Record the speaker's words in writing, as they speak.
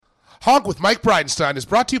Honk with Mike Bridenstine is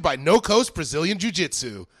brought to you by No Coast Brazilian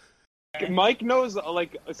Jiu-Jitsu. Mike knows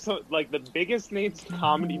the biggest names in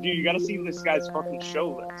comedy. Dude, you gotta see this guy's fucking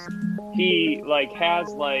show list. He has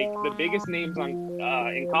the biggest names on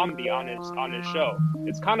in comedy on his show.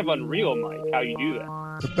 It's kind of unreal, Mike, how you do that.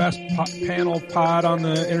 The best panel pod on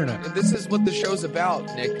the internet. This is what the show's about,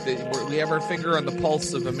 Nick. We have our finger on the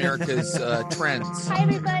pulse of America's trends. Hi,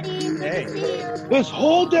 everybody. Good to see you. This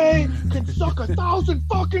whole day can suck 1,000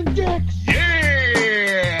 fucking dicks.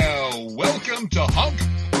 Yeah! Welcome to Hunk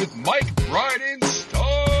with Mike Bridenstine.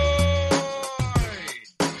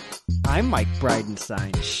 I'm Mike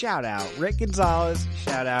Bridenstine. Shout out Rick Gonzalez.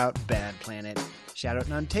 Shout out Bad Planet. Shout out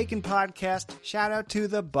Untaken Podcast. Shout out to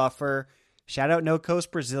The Buffer. Shout out No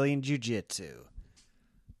Coast Brazilian Jiu-Jitsu.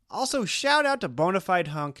 Also, shout out to Bonafide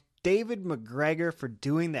Hunk David McGregor for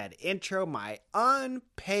doing that intro. My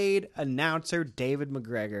unpaid announcer, David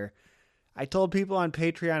McGregor. I told people on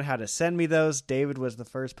Patreon how to send me those. David was the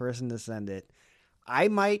first person to send it. I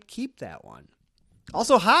might keep that one.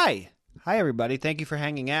 Also, hi. Hi, everybody. Thank you for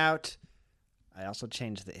hanging out. I also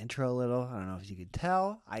changed the intro a little. I don't know if you could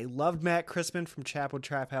tell. I loved Matt Crispin from Chapo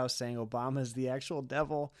Trap House saying Obama is the actual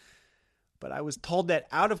devil. But I was told that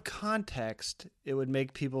out of context, it would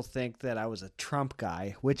make people think that I was a Trump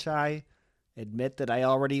guy, which I admit that I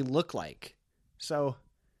already look like. So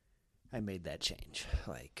I made that change,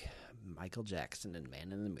 like Michael Jackson and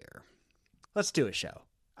Man in the Mirror. Let's do a show.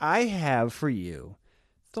 I have for you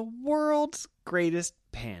the world's greatest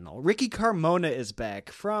panel. Ricky Carmona is back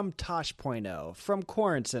from Tosh.0, from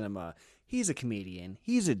Quarren Cinema. He's a comedian.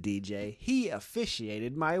 He's a DJ. He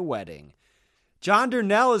officiated my wedding. John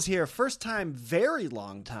Durnell is here. First time, very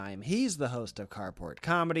long time. He's the host of Carport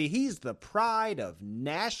Comedy. He's the pride of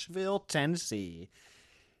Nashville, Tennessee.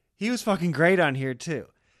 He was fucking great on here, too.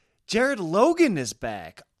 Jared Logan is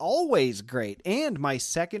back. Always great. And my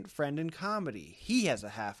second friend in comedy. He has a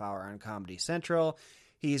half hour on Comedy Central.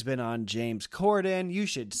 He's been on James Corden. You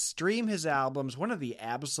should stream his albums. One of the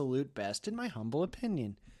absolute best, in my humble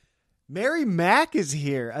opinion. Mary Mack is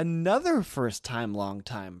here, another first time, long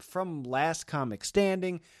time, from Last Comic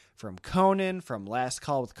Standing, from Conan, from Last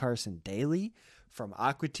Call with Carson Daly, from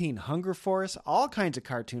Aqua Teen Hunger Force, all kinds of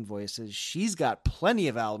cartoon voices. She's got plenty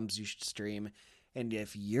of albums you should stream, and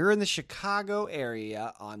if you're in the Chicago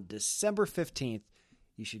area on December 15th,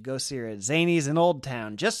 you should go see her at Zany's in Old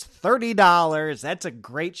Town. Just $30. That's a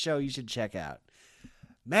great show you should check out.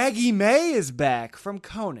 Maggie May is back from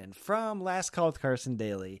Conan, from Last Call with Carson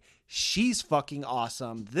Daly. She's fucking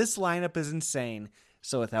awesome. This lineup is insane.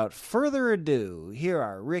 So without further ado, here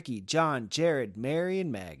are Ricky, John, Jared, Mary, and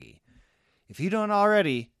Maggie. If you don't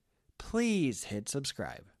already, please hit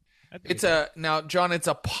subscribe. Now, John, it's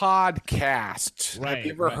a podcast. Right, Have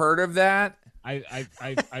you ever right. heard of that?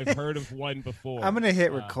 I've heard of one before. I'm going to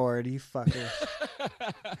hit record, you fucker.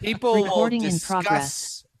 People Recording will in discuss.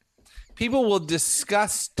 progress. People will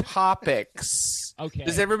discuss topics. Okay.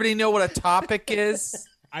 Does everybody know what a topic is?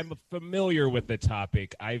 I'm familiar with the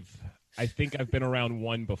topic. I think I've been around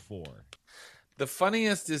one before. The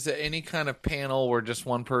funniest is that any kind of panel where just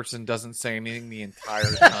one person doesn't say anything the entire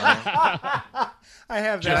time. I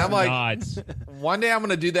have And that. I'm like, Nods. one day I'm going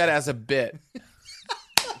to do that as a bit.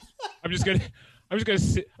 I'm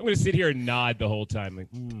gonna sit here and nod the whole time. Like,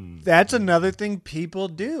 That's another thing people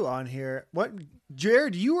do on here. What,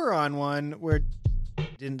 Jared, you were on one where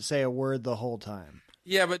didn't say a word the whole time.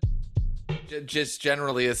 Yeah, but just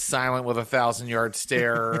generally is silent with a 1,000-yard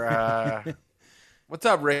stare. What's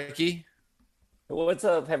up, Ricky? What's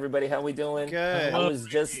up, everybody? How we doing? Good. I was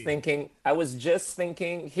just thinking.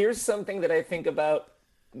 Here's something that I think about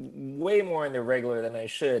way more in the regular than I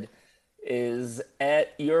should. Is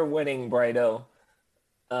at your wedding, Brido.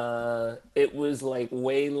 It was like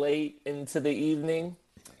way late into the evening,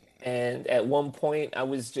 and at one point I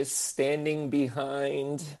was just standing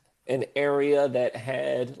behind an area that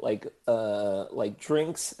had like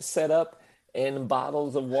drinks set up and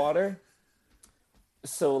bottles of water.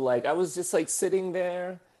 So like I was just like sitting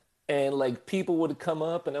there, and like people would come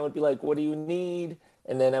up and I would be like, what do you need?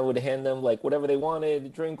 And then I would hand them like whatever they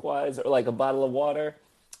wanted drink wise, or like a bottle of water.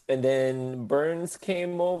 And then Burns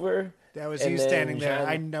came over. That was and you then standing there. John-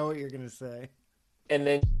 I know what you're going to say. And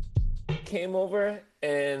then came over,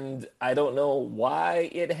 and I don't know why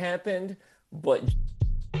it happened, but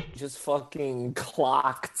just fucking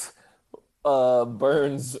clocked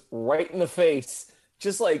Burns right in the face.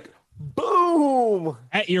 Just like, boom!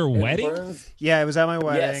 at your And wedding? Burns, Yeah, it was at my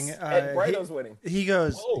wedding. yes, at Brido's wedding. He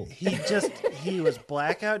goes, Oh. he was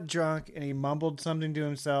blackout drunk, and he mumbled something to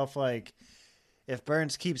himself like, if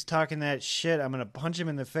Burns keeps talking that shit, I'm gonna punch him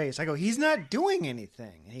in the face. I go, he's not doing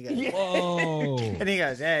anything. And he goes, Whoa. and he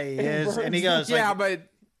goes, yeah, he is. And he goes, Yeah, like, but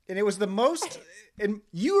and it was the most. And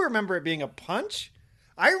you remember it being a punch.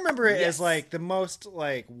 I remember it as Yes. like the most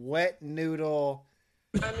like wet noodle.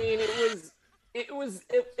 I mean, it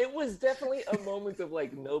was definitely a moment of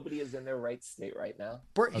like nobody is in their right state right now.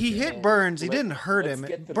 He hit And Burns. He let- didn't hurt let's him.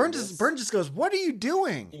 get through Burns this. just goes, "What are you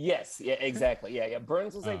doing?" Yes, yeah, exactly. Yeah.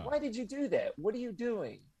 Burns was like, Oh. "Why did you do that? What are you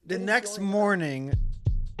doing?" The What is next going on?" morning,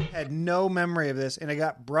 I had no memory of this, and it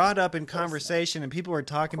got brought up in conversation, and people were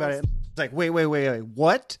talking about it. It's like, wait,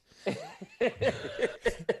 what?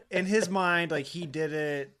 In his mind, like he did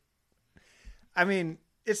it. I mean,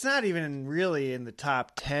 it's not even really in the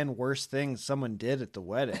top 10 worst things someone did at the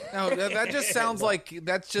wedding. no, that just sounds like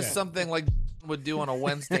that's just something like would do on a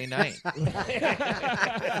Wednesday night.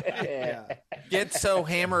 Yeah. Get so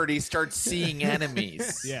hammered he starts seeing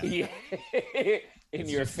enemies. Yeah. Yeah. In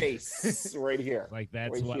your face, right here. Like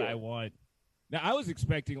that's Right what here. I want. Now I was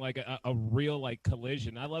expecting like a real like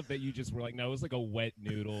collision. I love that you just were like, no, it was like a wet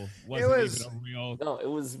noodle. Wasn't was- even a real No, it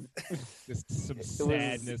was. just some It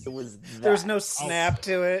sadness. was. There was no that. snap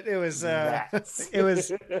to it. It was That. it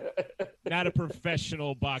was Not a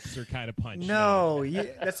professional boxer kind of punch. no,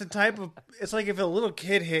 that's the type of it's like if a little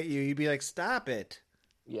kid hit you, you'd be like, "Stop it."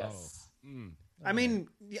 Yes. Mm. I mean,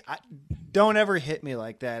 don't ever hit me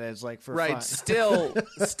like that as like for Right. fun. Still,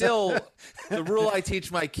 the rule I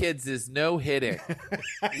teach my kids is no hitting.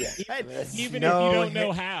 Yeah. Even No if you don't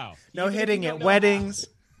know hit- how. No Even if hitting you at don't know weddings.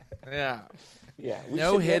 Yeah. Yeah.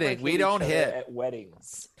 No should never hitting. We hit don't each other hit. at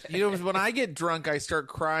weddings. You know, when I get drunk, I start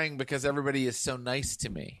crying because everybody is so nice to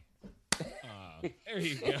me. how. There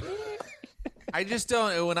you go. I just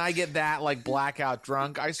don't. When I get that like blackout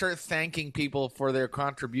drunk, I start thanking people for their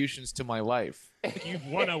contributions to my life. Like you've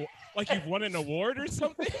won an award or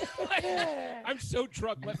something. Like, I'm so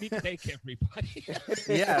drunk. Let me thank everybody.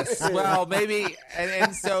 Yes. Well, maybe,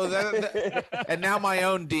 and so and now my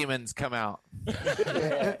own demons come out.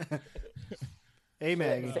 Yeah. Hey,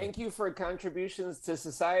 Maggie. Thank you for contributions to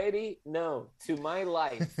society. No, to my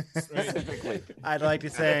life specifically. I'd like to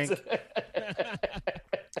thank.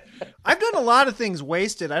 I've done a lot of things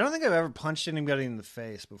wasted. I don't think I've ever punched anybody in the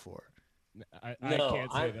face before. I No,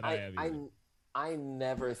 can't say that I have either. I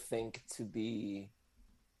never think to be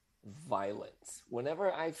violent.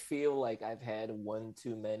 Whenever I feel like I've had one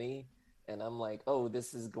too many and I'm like, oh,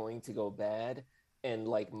 this is going to go bad, and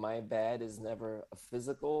like my bad is never a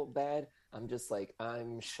physical bad, I'm just like,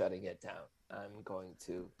 I'm shutting it down. I'm going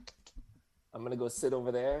to go sit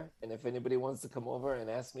over there, and if anybody wants to come over and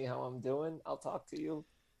ask me how I'm doing, I'll talk to you.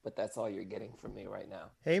 But that's all you're getting from me right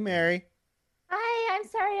now. Hey, Mary. Hi, I'm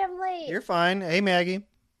sorry I'm late. You're fine. Hey, Maggie.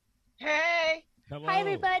 Hey. Hello. Hi,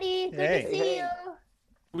 everybody. Good Hey. to see Hey. you.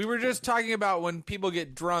 We were just talking about when people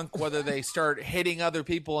get drunk, whether they start hitting other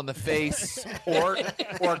people in the face or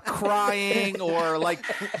crying, or like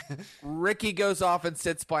Ricky goes off and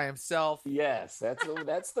sits by himself. Yes, that's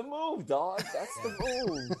the move, dog. That's the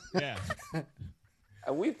move. Yeah.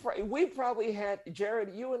 And we probably had,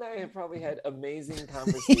 Jared, you and I have probably had amazing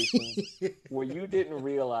conversations where you didn't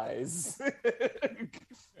realize,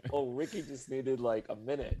 oh, Ricky just needed like a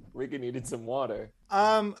minute. Ricky needed some water.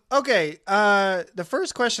 Okay. The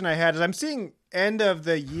first question I had is I'm seeing end of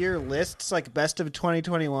the year lists, like best of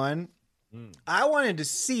 2021. I wanted to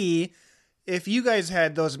see if you guys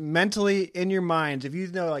had those mentally in your minds. If you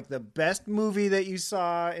know, like the best movie that you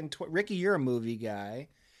saw in Ricky, you're a movie guy.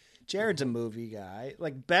 Jared's a movie guy.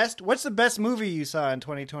 Like what's the best movie you saw in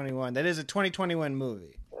 2021? That is a 2021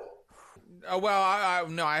 movie. Well,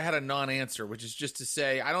 I had a non-answer, which is just to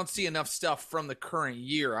say I don't see enough stuff from the current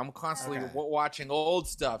year. I'm constantly watching old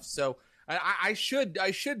stuff, so I should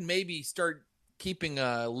maybe start keeping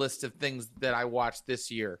a list of things that I watched this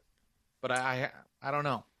year, but I don't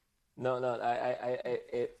know. No, and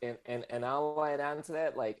I'll add on to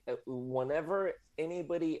that. Like, whenever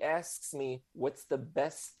anybody asks me what's the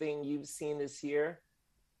best thing you've seen this year,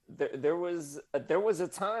 there was a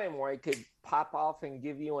time where I could pop off and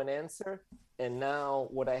give you an answer, and now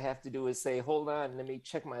what I have to do is say, hold on, let me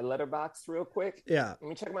check my letterbox real quick. Yeah. Let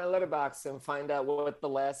me check my letterbox and find out what the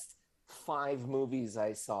last 5 movies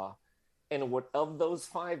I saw, and what of those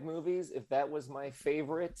 5 movies, if that was my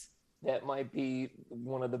favorite, that might be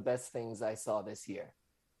one of the best things I saw this year.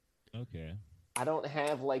 Okay. I don't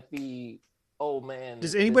have like the, oh man.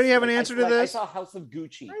 Does anybody have an like, answer to I this? saw House of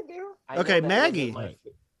Gucci. I do. I know Okay, that Maggie. wasn't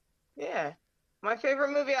my Yeah. My favorite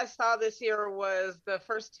movie I saw this year was the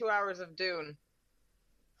first 2 hours of Dune.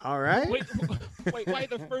 All right. Wait, why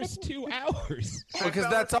the first 2 hours? Because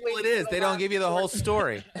that's all it is. They don't give you the whole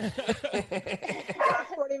story.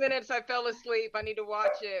 Last 40 minutes, I fell asleep. I need to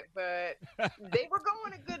watch it, but they were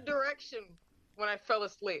going a good direction when I fell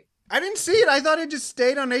asleep. I didn't see it. I thought it just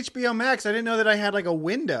stayed on HBO Max. I didn't know that I had like a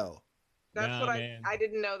window. That's what I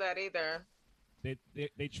didn't know that either.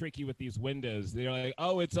 They trick you with these windows. They're like,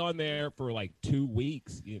 oh, it's on there for like 2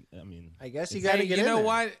 weeks. I guess you got to get in there. You know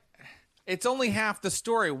what? It's only half the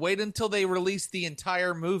story. Wait until they release the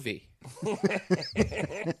entire movie.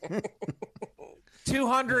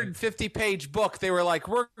 250-page book. They were like,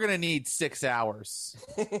 we're gonna need 6 hours.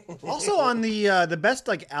 Also, on the best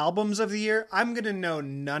like albums of the year, I'm gonna know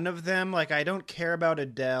none of them. Like, I don't care about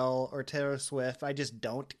Adele or Taylor Swift. I just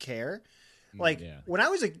don't care. Like when I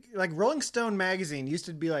was like Rolling Stone magazine used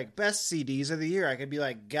to be like best CDs of the year. I could be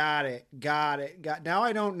like, got it. Now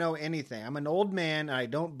I don't know anything. I'm an old man. And I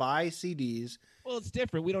don't buy CDs. Well, it's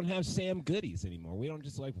different. We don't have Sam Goodies anymore. We don't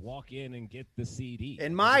just like walk in and get the CD.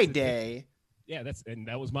 In my day. Yeah,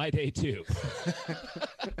 that was my day too.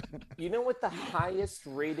 You know what the highest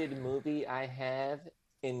rated movie I have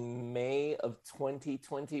in May of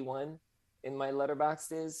 2021 in my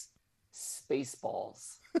letterbox is?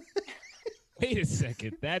 Spaceballs. Wait a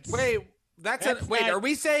second. Are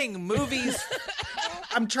we saying movies?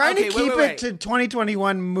 I'm trying to keep it to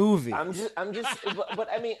 2021 movie. I'm just, but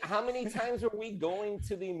I mean, how many times are we going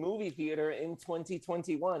to the movie theater in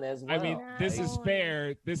 2021 as well? I mean, this is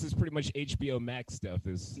fair. This is pretty much HBO Max stuff.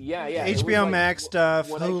 Yeah. HBO Max stuff,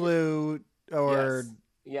 Hulu, or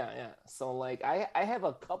yeah. So like, I have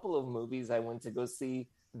a couple of movies I went to go see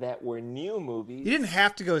that were new movies. You didn't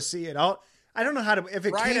have to go see it. I don't know how to if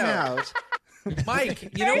it came out.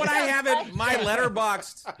 Mike, you know what I have in my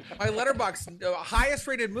letterbox? My letterbox highest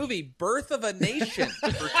rated movie, Birth of a Nation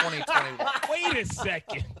for 2021. Wait a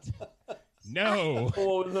second. No.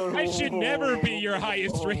 I should never be your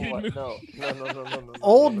highest rated movie. No.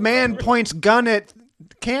 Old man points gun at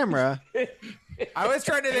camera. I was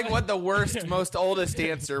trying to think what the worst, most oldest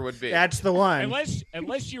answer would be. That's the one.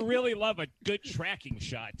 Unless you really love a good tracking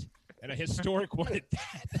shot. And a historic one at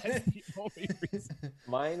that. That's the only reason.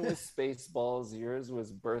 Mine was Spaceballs. Yours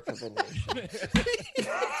was Birth of a Nation.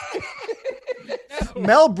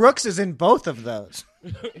 Mel Brooks is in both of those.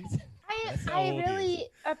 I really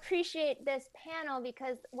appreciate this panel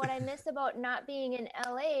because what I miss about not being in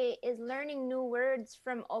LA is learning new words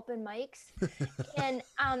from open mics. And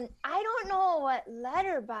I don't know what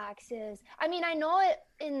letterbox is. I mean, I know it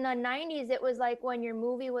in the 90s, it was like when your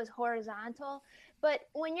movie was horizontal. But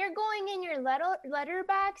when you're going in your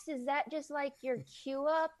letterbox, is that just like your queue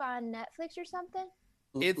up on Netflix or something?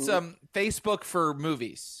 It's Facebook for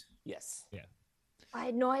movies. Yes. Yeah. I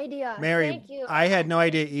had no idea. Mary, Thank you. I had no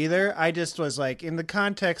idea either. I just was like, in the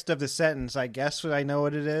context of the sentence, I guess I know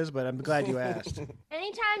what it is, but I'm glad you asked.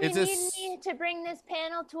 Anytime you need me to bring this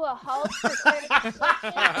panel to a halt, you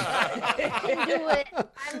can do it.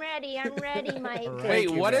 I'm ready, Mike. Wait,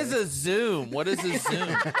 what is a Zoom? What is a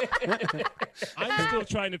Zoom? I'm still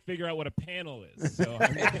trying to figure out what a panel is. So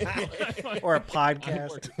or a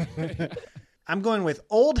podcast. I'm going with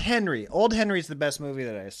Old Henry. Old Henry's the best movie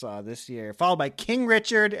that I saw this year, followed by King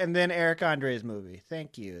Richard and then Eric Andre's movie.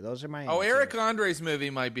 Thank you. Those are my answers. Eric Andre's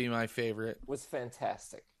movie might be my favorite. Was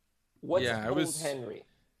fantastic. What's Old Henry?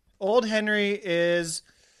 Old Henry is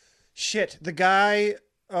the guy.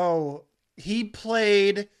 He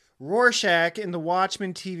played Rorschach in the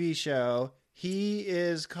Watchmen TV show. He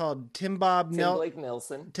is called Tim Blake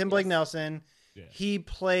Nelson. Tim Blake Nelson. Yeah. He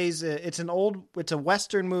plays it's a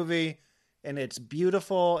Western movie. And it's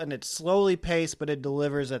beautiful, and it's slowly paced, but it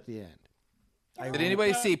delivers at the end. Did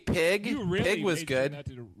anybody see Pig? Pig was good. Not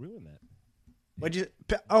to ruin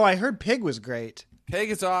that. I heard Pig was great. Pig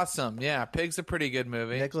is awesome. Yeah, Pig's a pretty good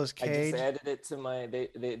movie. Nicolas Cage. I just added it to my.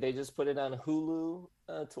 They just put it on Hulu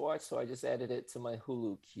to watch, so I just added it to my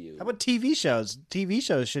Hulu queue. How about TV shows? TV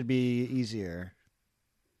shows should be easier.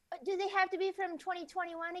 Do they have to be from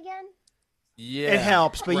 2021 again? Yeah, it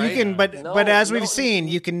helps, but you can. But as we've seen,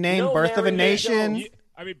 you can name Birth of a Nation.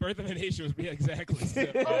 I mean, Birth of a Nation would be exactly.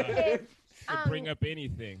 Bring up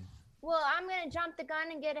anything. Well, I'm going to jump the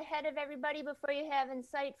gun and get ahead of everybody before you have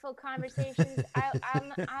insightful conversations. I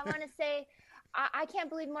want to say, I can't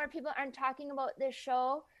believe more people aren't talking about this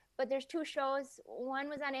show. But there's 2 shows. One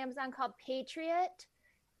was on Amazon called Patriot.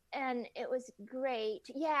 And it was great.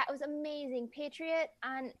 Yeah, it was amazing. Patriot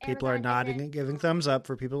on people Amazon, are nodding and giving thumbs up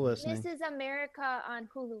for people listening. This is America on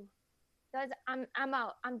Hulu. I'm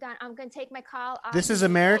out. I'm done. I'm going to take my call. This is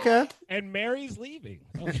America? And Mary's leaving.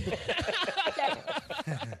 This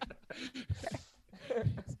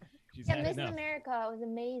is America. It was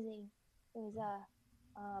amazing. It was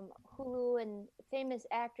Hulu and famous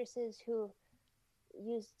actresses who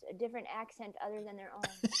used a different accent other than their own.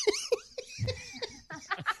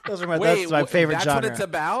 Those are that's my favorite that's genre. What it's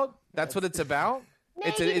about? That's what it's about?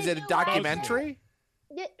 Is it a documentary?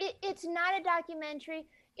 It's not a documentary.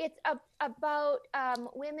 It's about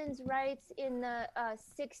women's rights in the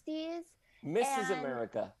 60s. Mrs.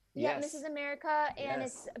 America. Yeah, Yes. Mrs. America, and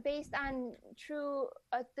Yes. it's based on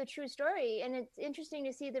the true story. And it's interesting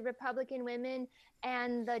to see the Republican women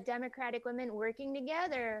and the Democratic women working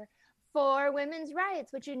together for women's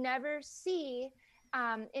rights, which you never see.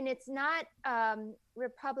 And it's not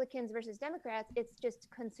Republicans versus Democrats. It's just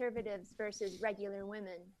conservatives versus regular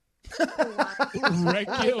women who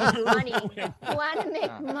want to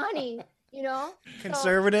make money, you know?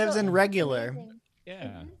 Conservatives and regular. Amazing.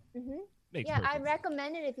 Yeah. Mm-hmm. Makes Yeah, I perfect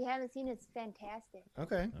recommend it if you haven't seen it. It's fantastic.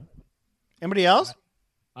 Okay. Anybody else?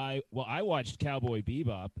 I watched Cowboy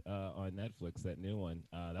Bebop on Netflix, that new one.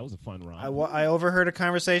 That was a fun ride. I overheard a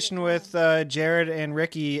conversation with Jared and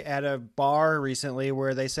Ricky at a bar recently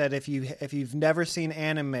where they said if you've never seen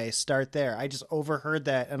anime, start there. I just overheard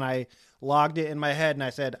that and I logged it in my head and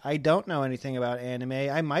I said I don't know anything about anime.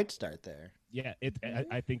 I might start there. Yeah,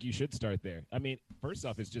 I think you should start there. I mean, first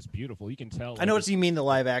off, it's just beautiful. You can tell. I know what you mean, the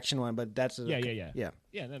live action one, but that's Yeah.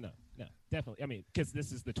 No, definitely. I mean, because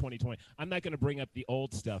this is the 2020. I'm not going to bring up the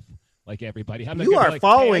old stuff like everybody. I'm not You gonna be are like,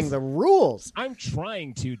 following "Hey, the rules. I'm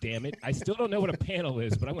trying to. Damn it! I still don't know what a panel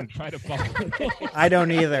is, but I'm going to try to follow. I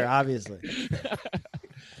don't either, obviously.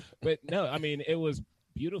 But no, I mean, it was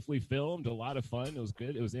beautifully filmed, a lot of fun. It was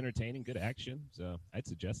good. It was entertaining, good action. So I'd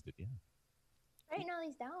suggest it. Yeah. Writing all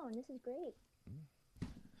these down. This is great.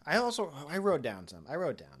 I wrote down some.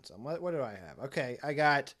 What do I have? Okay,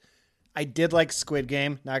 I did like Squid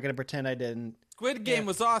Game. Not going to pretend I didn't. Squid Game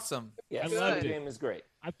was awesome. Yeah, I Squid loved it. Game is great.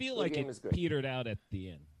 I feel Squid like Game it is great. petered out at the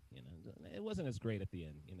end. You know, it wasn't as great at the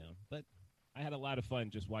end. You know, but I had a lot of fun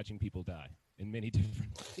just watching people die in many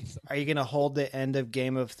different ways. Are you going to hold the end of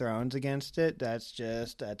Game of Thrones against it? That's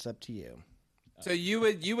up to you. So you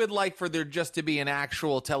would like for there just to be an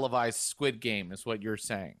actual televised Squid Game, is what you're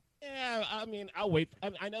saying? Yeah, I mean, I'll wait.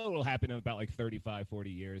 I know it'll happen in about like 35, 40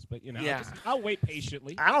 years, but you know, Yeah. I'll wait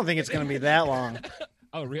patiently. I don't think it's going to be that long.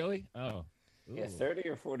 Oh, really? Oh. Yeah, Ooh. 30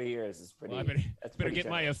 or 40 years is pretty. Well, I better pretty get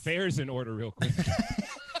my generous. affairs in order real quick.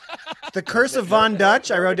 The Curse of Von Dutch.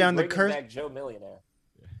 I wrote down the Bringing curse. back Joe Millionaire.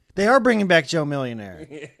 They are bringing back Joe Millionaire.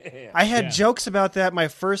 Yeah. I had Yeah. jokes about that my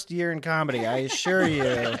first year in comedy. I assure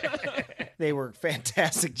you, they were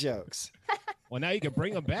fantastic jokes. Well, now you can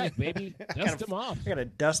bring them back, baby. Dust them off. I got to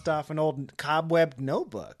dust off an old cobwebbed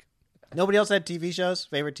notebook. Nobody else had TV shows?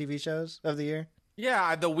 Favorite TV shows of the year?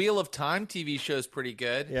 Yeah, the Wheel of Time TV show is pretty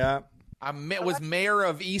good. Yeah. I was mayor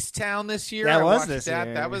of Easttown this year. That I was watched this that.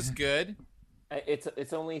 year. That was good.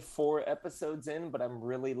 It's only 4 episodes in, but I'm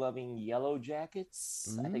really loving Yellow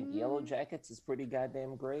Jackets. I think Yellow Jackets is pretty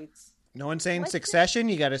goddamn great. No one's saying What's Succession.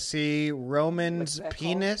 You got to see Roman's What's that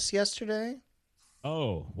penis yesterday.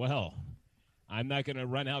 Oh, well, I'm not going to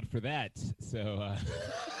run out for that. So,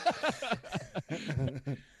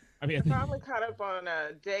 I mean, Probably caught up on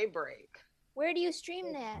Daybreak. Where do you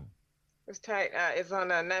stream that? It's tight. It's on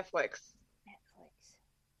Netflix. Netflix.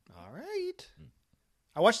 All right.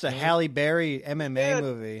 I watched the Halle Berry MMA Good.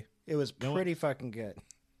 movie. It was No. pretty fucking good.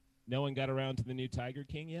 no one got around to the new Tiger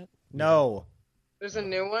King yet? No. There's a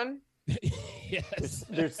new one. Yes.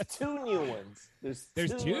 There's 2 new ones. There's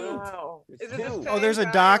two? Wow. There's Is it 2. the same Oh, there's a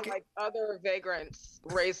guy doc- or, like other vagrants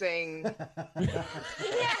raising?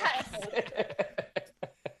 Yes.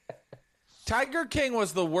 Tiger King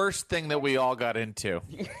was the worst thing that we all got into.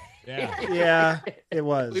 Yeah. Yeah, it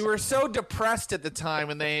was. We were so depressed at the time,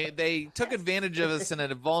 and they took advantage of us in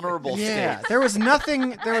a vulnerable Yeah, state. there was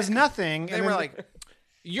nothing. There was nothing. They and were then- like,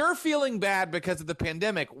 "You're feeling bad because of the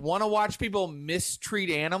pandemic. Want to watch people mistreat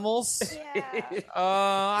animals? Yeah.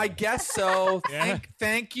 I guess so. Yeah.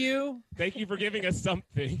 Thank you." Thank you for giving us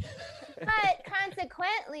something. But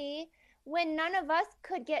consequently, when none of us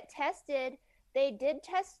could get tested, they did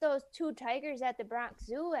test those 2 tigers at the Bronx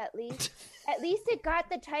Zoo at least. At least it got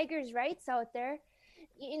the tigers' rights out there.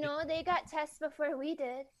 You know, they got tests before we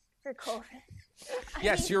did for COVID.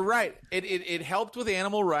 Yes, you're right. It helped with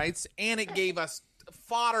animal rights, and it gave us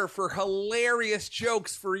fodder for hilarious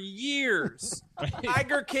jokes for years.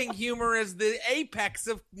 Tiger King humor is the apex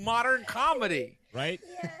of modern comedy. Right?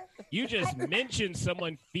 Yeah. You just mentioned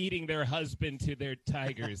someone feeding their husband to their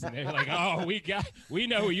tigers, and they're like, "Oh, we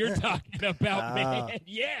know who you're talking about, man."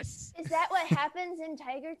 Yes. Is that what happens in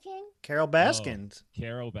Tiger King? Carol Baskins.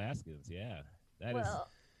 Carol Baskins, yeah. That is. Well,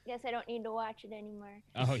 guess I don't need to watch it anymore.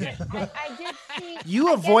 Oh yeah. I did see. You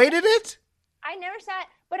I guess- avoided it? I never saw it,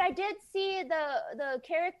 but I did see the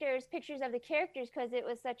characters, pictures of the characters, because it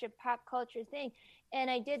was such a pop culture thing, and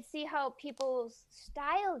I did see how people's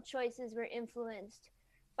style choices were influenced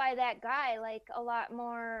by that guy, like a lot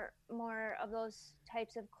more of those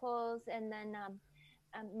types of clothes, and then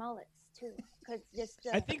mullets too. Cause just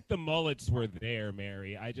I think the mullets were there,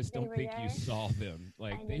 Mary. I just don't think there? you saw them.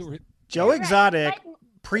 Like they were. Joe Right. Exotic, Like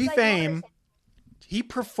pre-fame, motorcycle. he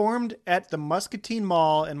performed at the Muscatine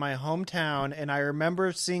Mall in my hometown, and I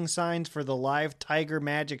remember seeing signs for the live Tiger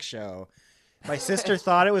Magic show. My sister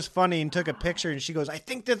thought it was funny and took a picture, and she goes, I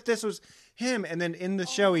think that this was him. And then in the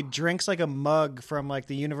show, he drinks like a mug from like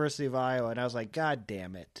the University of Iowa, and I was like, God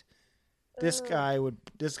damn it. This guy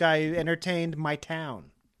entertained my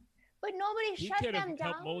town. But nobody He shut could have them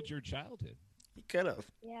helped down. mold your childhood. He could have.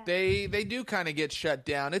 Yeah. They do kind of get shut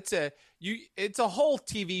down. It's a whole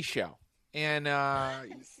TV show. And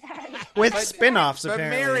Sorry. With But- spin-offs, but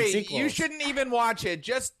apparently, Mary, and sequels. you shouldn't even watch it.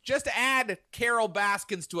 Just add Carol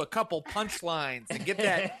Baskins to a couple punchlines and get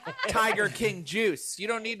that Tiger King juice. You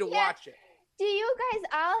don't need to Yeah. watch it. Do you guys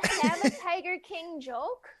all have a Tiger King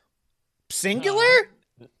joke? Singular?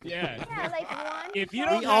 Yeah. Yeah, like one. If you joke?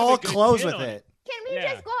 don't We have all a good close spin with on it. Can we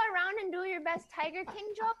Yeah. just go around and do your best Tiger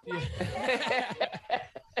King joke, Mike?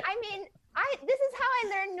 I mean, this is how I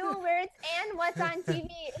learn new words and what's on TV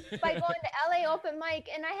by going to LA Open Mic,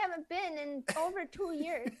 and I haven't been in over 2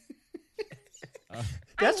 years.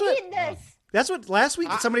 That's I what- need this. That's what last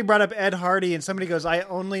week somebody brought up Ed Hardy, and somebody goes, I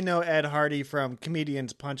only know Ed Hardy from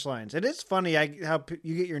comedians' punchlines. It is funny how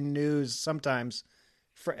you get your news sometimes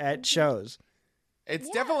at shows. It's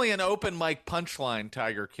definitely an open mic punchline,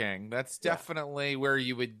 Tiger King. That's definitely where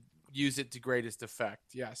you would use it to greatest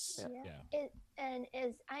effect. Yes. Yeah.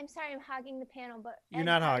 I'm sorry I'm hogging the panel, but You're Ed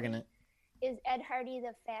not Hardy- hogging it. Is Ed Hardy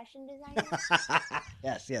the fashion designer?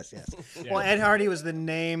 Yes. Yeah. Well, Ed Hardy was the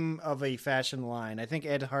name of a fashion line. I think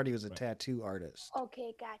Ed Hardy was a tattoo artist.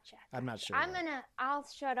 Okay, gotcha. I'm not sure. I'll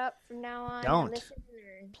shut up from now on. Don't. And listen and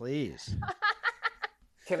learn. Please.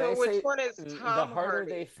 Can So I which say one is the Tom harder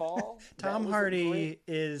Hardy? they fall? That Tom was a Hardy great-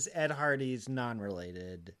 is Ed Hardy's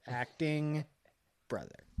non-related acting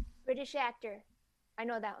brother. British actor. I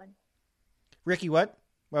know that one. Ricky, what?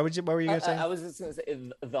 What were you going to say? I was just going to say,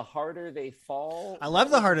 the harder they fall. I love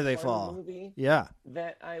that The was Harder They part Fall. Movie Yeah.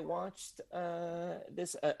 that I watched.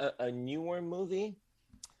 This a newer movie.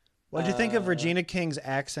 What'd you think of Regina King's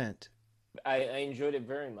accent? I enjoyed it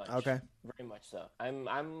very much. Okay. Very much so.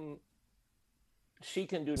 I'm. She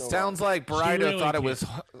can do no Sounds wrong. like Brido really thought it can. was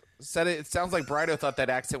said it. It sounds like Brido thought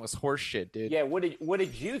that accent was horse shit, dude. Yeah. What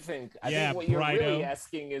did you think? I Yeah, think what you're really Brido.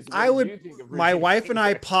 asking is. What I did would. you think of My Regina wife and King's I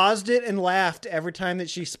accent? paused it and laughed every time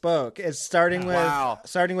that she spoke. It's starting with Wow.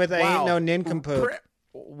 I ain't no nincompoop.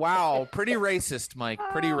 Wow, pretty racist, Mike.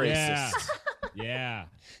 Pretty racist. Yeah.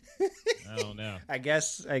 Yeah. I don't know. I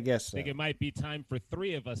guess. I So. think it might be time for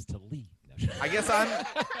 3 of us to leave. I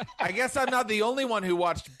guess I'm not the only one who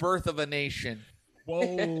watched Birth of a Nation.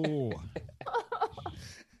 Whoa.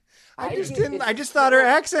 I just think didn't. it's I just thought her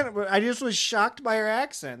accent. I just was shocked by her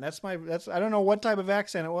accent. That's. I don't know what type of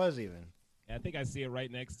accent it was even. I think I see it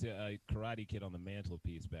right next to Karate Kid on the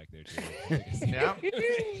mantelpiece back there, too. Yeah.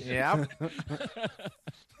 Yeah.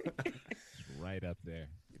 Right up there.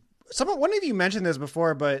 One of you mentioned this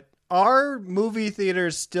before, but are movie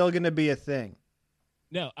theaters still going to be a thing?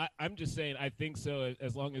 No, I'm just saying I think so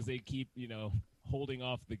as long as they keep, holding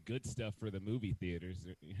off the good stuff for the movie theaters.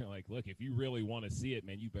 Like, look, if you really want to see it,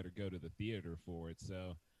 man, you better go to the theater for it.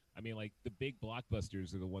 So, I mean, like, the big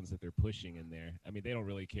blockbusters are the ones that they're pushing in there. I mean, they don't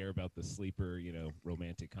really care about the sleeper,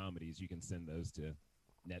 romantic comedies. You can send those to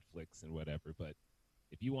Netflix and whatever. But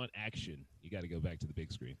if you want action, you got to go back to the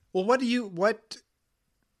big screen. Well, what you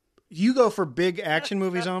go for big action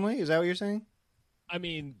movies only? Is that what you're saying? I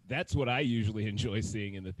mean, that's what I usually enjoy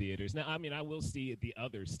seeing in the theaters. Now, I mean, I will see the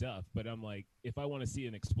other stuff, but I'm like, if I want to see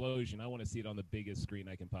an explosion, I want to see it on the biggest screen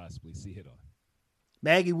I can possibly see it on.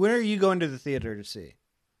 Maggie, when are you going to the theater to see?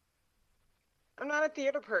 I'm not a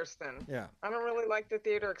theater person. Yeah. I don't really like the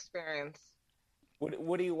theater experience.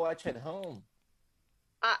 What do you watch at home?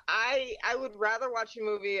 I would rather watch a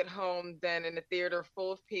movie at home than in a theater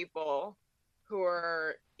full of people who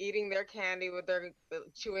are eating their candy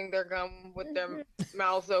chewing their gum with their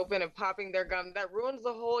mouths open and popping their gum. That ruins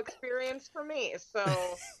the whole experience for me. So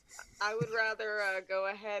I would rather go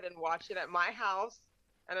ahead and watch it at my house.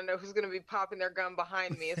 And I know who's going to be popping their gum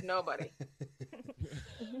behind me is nobody.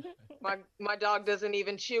 My dog doesn't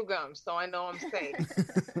even chew gum, so I know I'm safe.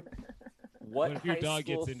 What if your high dog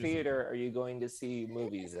school gets into theater are you going to see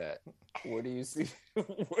movies at? Where do you see?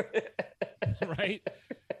 Right?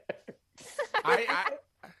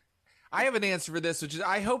 I have an answer for this, which is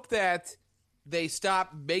I hope that they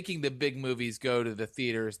stop making the big movies go to the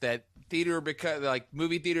theaters, that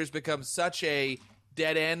movie theaters become such a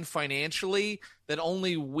dead end financially that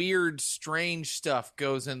only weird, strange stuff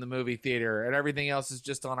goes in the movie theater and everything else is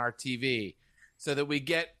just on our TV, so that we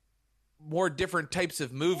get more different types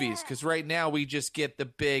of movies. Because right now we just get the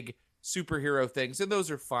big superhero things, and those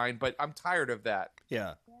are fine, but I'm tired of that.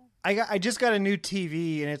 Yeah. I just got a new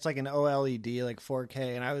TV, and it's like an OLED, like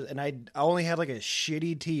 4K, and I only had like a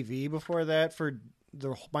shitty TV before that for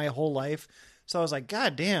my whole life. So I was like,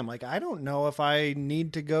 God damn, like I don't know if I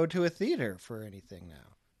need to go to a theater for anything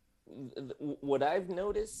now. What I've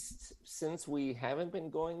noticed since we haven't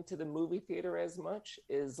been going to the movie theater as much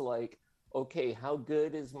is like, okay, how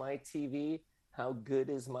good is my TV? How good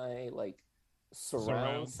is my like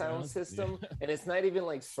surround sound system? Yeah. And it's not even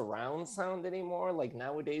like surround sound anymore. Like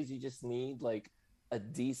nowadays you just need like a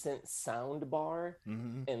decent sound bar,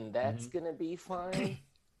 and that's gonna be fine.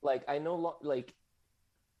 Like I know, like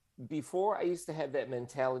before I used to have that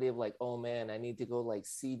mentality of like, oh man, I need to go like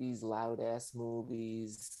see these loud ass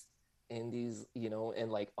movies and these, you know,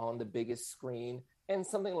 and like on the biggest screen. And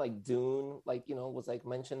something like Dune, like, you know, was like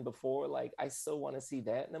mentioned before, like I still want to see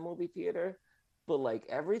that in the movie theater. But like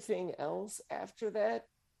everything else after that,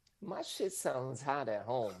 my shit sounds hot at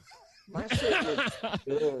home. My shit looks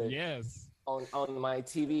good. Yes. On my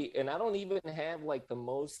TV, and I don't even have like the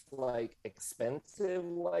most like expensive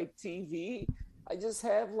like TV. I just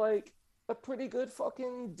have like a pretty good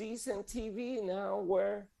fucking decent TV now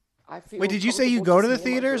where I feel. Wait, did you say you go to the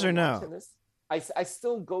theaters or no? I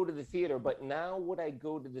still go to the theater, but now what I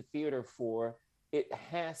go to the theater for, it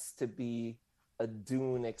has to be a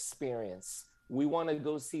Dune experience. We want to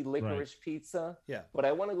go see Licorice Pizza. Yeah. But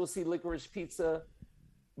I want to go see Licorice Pizza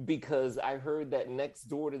because I heard that next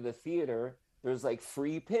door to the theater, there's like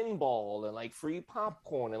free pinball and like free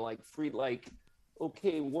popcorn and like free, like,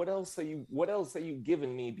 okay, what else are you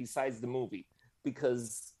giving me besides the movie?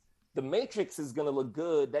 Because the Matrix is going to look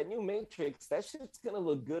good. That new Matrix, that shit's going to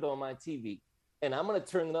look good on my TV. And I'm going to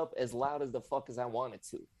turn it up as loud as the fuck as I want it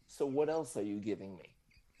to. So what else are you giving me?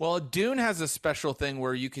 Well, Dune has a special thing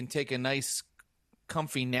where you can take a nice,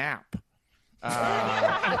 comfy nap.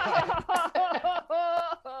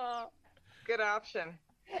 Good option.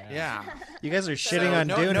 Yeah. You guys are shitting on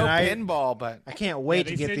Dune, no and pinball, but I can't wait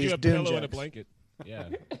to get these Dune jokes. And a blanket. Yeah.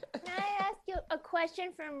 Can I ask you a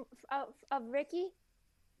question of Ricky?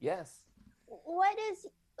 Yes. What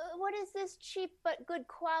is this cheap but good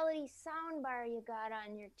quality sound bar you got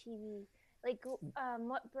on your TV? Like,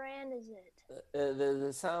 what brand is it?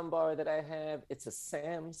 The sound bar that I have, it's a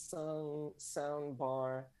Samsung sound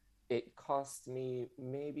bar. It cost me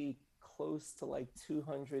maybe close to like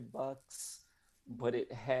 $200, but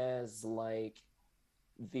it has like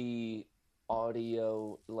the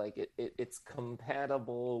audio, like it's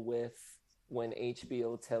compatible with when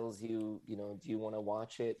HBO tells you, you know, do you want to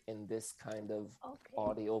watch it in this kind of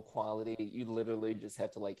audio quality? You literally just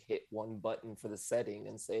have to like hit one button for the setting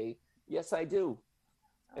and say, yes, I do.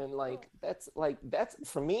 And like, that's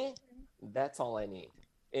for me, that's all I need.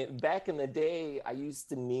 Back in the day, I used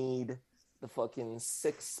to need the fucking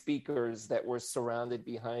 6 speakers that were surrounded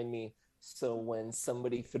behind me. So when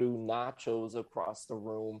somebody threw nachos across the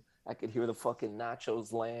room, I could hear the fucking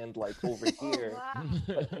nachos land like over here. Wow.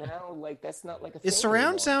 But now, like, that's not like a thing Is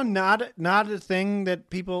surround anymore. sound not a thing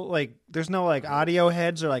that people like? There's no like audio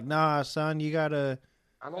heads or like, nah, son, you gotta.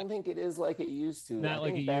 I don't think it is like it used to. Not I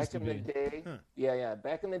like think it back used to in the be. day, yeah.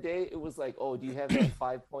 Back in the day, it was like, oh, do you have that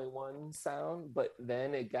 5.1 sound? But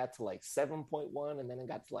then it got to like 7.1, and then it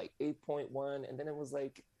got to like 8.1, and then it was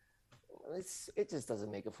like, it just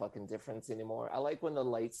doesn't make a fucking difference anymore. I like when the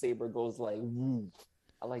lightsaber goes like, woo.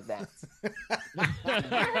 I like that.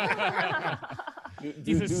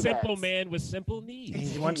 He's a simple man with simple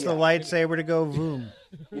needs. He wants the lightsaber to go boom.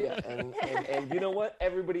 Yeah, and you know what?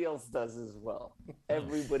 Everybody else does as well.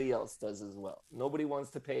 Everybody else does as well. Nobody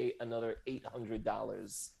wants to pay another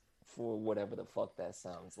 $800 for whatever the fuck that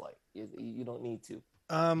sounds like. You don't need to.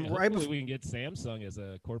 Right before we can get Samsung as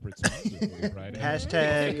a corporate sponsor for you, right?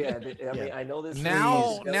 Hashtag. Yeah, I mean, I know this.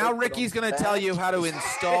 Now Ricky's going to tell you how to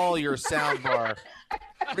install your soundbar.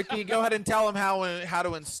 Ricky, go ahead and tell him how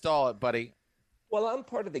to install it, buddy. Well, I'm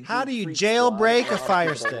part of the. How do you Geek jailbreak Squad. a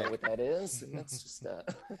Fire I don't know Stick? what that is. That's just.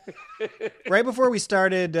 Right before we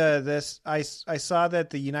started this, I saw that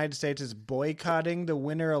the United States is boycotting the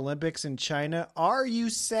Winter Olympics in China. Are you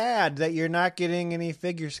sad that you're not getting any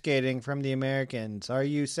figure skating from the Americans? Are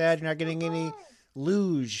you sad you're not getting any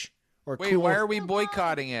luge or Wait, cool? why are we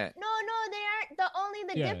boycotting it? No, they aren't. Only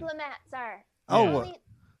the diplomats are. Oh, Only,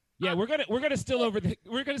 Yeah, we're gonna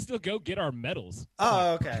still go get our medals.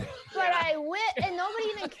 Oh, okay. But I win, and nobody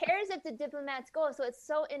even cares if the diplomats go, so it's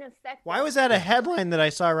so ineffective. Why was that a headline that I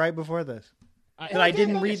saw right before this? That I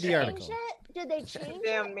didn't read the article. Did they change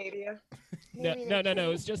Damn media. No.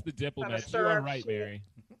 It's just the diplomats. You are right, Mary.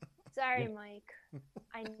 Sorry, Mike.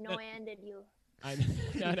 I know I ended you.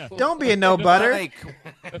 No. Don't be a no butter.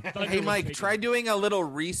 Hey, Mike, try doing a little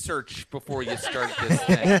research before you start this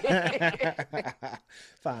thing.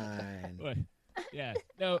 Fine. Yeah.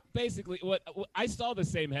 No, basically, what I saw the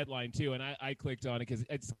same headline too, and I clicked on it because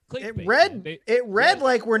it's clickbait. It read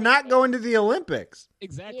like we're not going to the Olympics.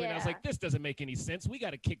 Exactly. Yeah. And I was like, this doesn't make any sense. We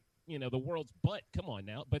got to kick, the world's butt. Come on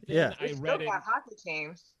now. But then I read it. Hockey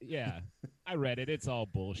teams. Yeah, I read it. It's all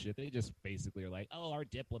bullshit. They just basically are like, oh, our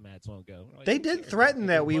diplomats won't go. Like, They did threaten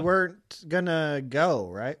that we weren't gonna go,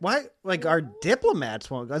 right? Why? Like our diplomats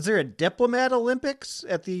won't go. Is there a diplomat Olympics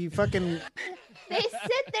at the fucking? They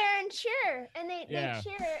sit there and cheer, and they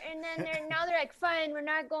cheer, and then they're like, fine, we're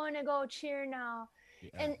not going to go cheer now,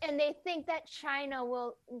 and they think that China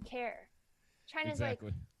will care. China's exactly.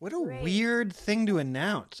 like, what a weird thing to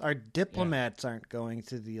announce. Our diplomats aren't going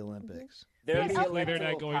to the Olympics. Basically, they're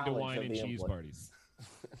not going to wine and cheese parties.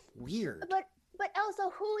 Weird. But also,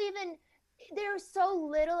 who even? There's so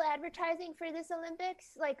little advertising for this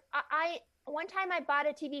Olympics. Like I one time I bought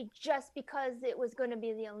a TV just because it was going to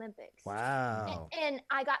be the Olympics. Wow. And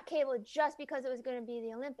I got cable just because it was going to be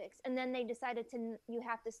the Olympics. And then they decided you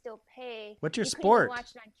have to still pay. What's your you couldn't sport? even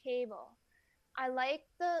watch it on cable. I like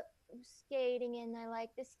the skating and I like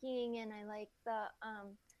the skiing and I like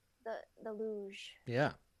the luge.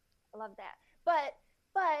 Yeah. I love that. But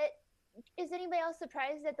is anybody else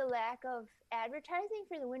surprised at the lack of advertising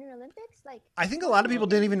for the Winter Olympics? Like, I think a lot of people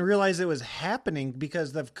didn't even realize it was happening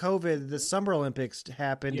because of COVID. The Summer Olympics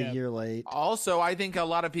happened a year late. Also, I think a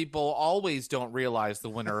lot of people always don't realize the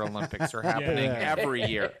Winter Olympics are happening every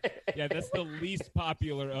year. Yeah, that's the least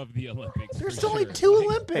popular of the Olympics. There's only two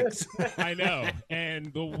Olympics. I know,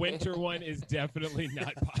 and the winter one is definitely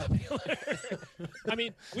not popular. I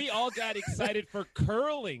mean, we all got excited for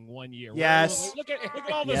curling one year. Yes. Look at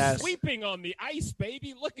all the sweeping on the ice,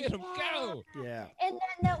 baby. Look at them go. Yeah. And then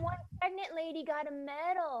that one pregnant lady got a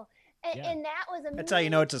medal, and that was amazing. That's how you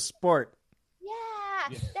know it's a sport. Yeah,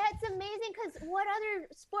 that's amazing because what other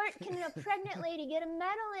sport can a pregnant lady get a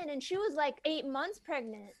medal in? And she was like 8 months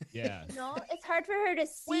pregnant. Yeah. No, it's hard for her to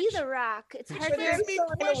see the rock. It's hard for her to see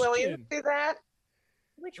Serena Williams do that.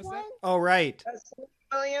 Which one? Oh, right.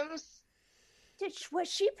 Williams.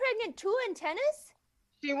 Was she pregnant too in tennis?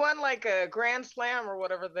 She won like a Grand Slam or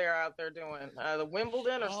whatever they're out there doing. The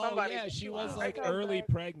Wimbledon or somebody. Yeah, she was like early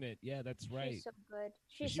pregnant. Yeah, that's right. She's so good.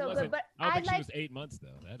 She's so good. But I don't think she was 8 months though.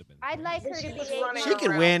 That'd have been. I'd like her to be 8 months. She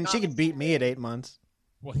could win. She could beat me at 8 months.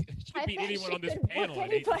 Well, she could beat anyone on this panel.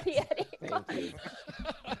 Anybody at 8 months.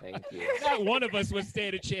 Thank you. Not one of us would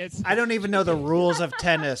stand a chance. I don't even know the rules of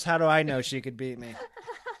tennis. How do I know she could beat me?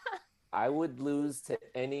 I would lose to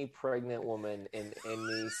any pregnant woman in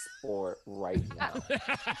any sport right now.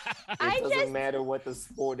 It doesn't matter what the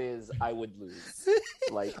sport is, I would lose.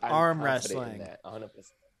 Like I'm arm wrestling. wrestling.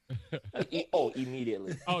 That 100%.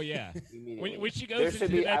 Immediately. Oh yeah. Immediately. When she goes there into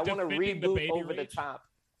should be. that I want to defending the reboot baby over range. the top.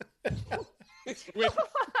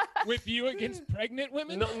 with you against pregnant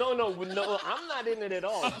women? No. I'm not in it at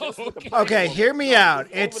all. Okay, hear me out.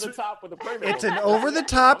 It's over the top with the pregnant. It's an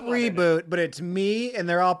over-the-top reboot, but it's me and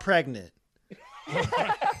they're all pregnant.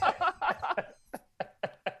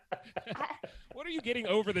 What are you getting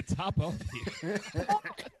over the top of here?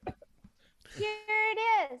 Here it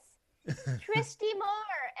is. Tristy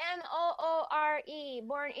Moore, Moore,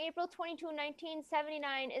 born April 22,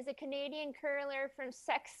 1979, is a Canadian curler from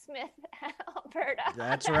Sexsmith, Alberta.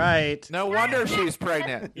 That's right. No wonder she's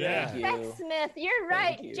pregnant. Yeah. Sexsmith, you're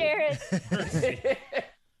right, Jared.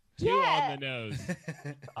 Two on the nose.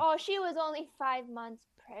 Oh, she was only 5 months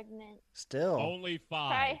pregnant. Still. Only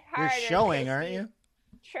 5. Try harder. You're showing, Christy. aren't you?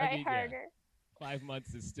 Try harder. 5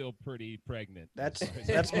 months is still pretty pregnant. That's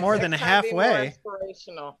more than halfway.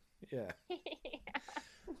 Inspirational. Yeah.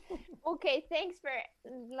 Okay, thanks for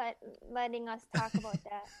letting us talk about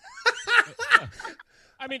that.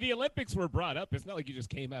 I mean, the Olympics were brought up. It's not like you just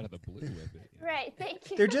came out of the blue with it. Right,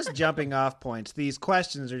 thank you. They're just jumping off points. These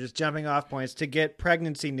questions are just jumping off points to get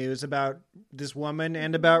pregnancy news about this woman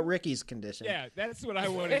and about Ricky's condition. Yeah, that's what I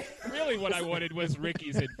wanted. Really, what I wanted was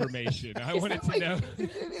Ricky's information. I wanted to know.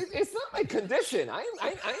 It's not my condition. I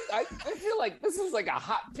feel like this is like a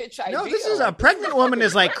hot pitch idea. No, this is a pregnant woman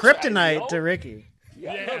is like kryptonite to Ricky.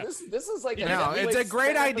 Yeah, no, this is like No, it's a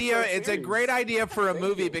great 10 idea. episode It's a series. great idea for a Thank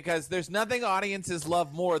movie you. because there's nothing audiences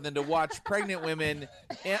love more than to watch pregnant women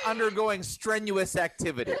undergoing strenuous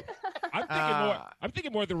activity. I'm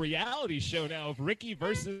thinking more the reality show now of Ricky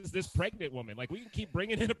versus this pregnant woman. Like, we can keep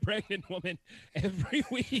bringing in a pregnant woman every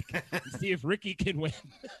week and see if Ricky can win.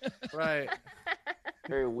 Right.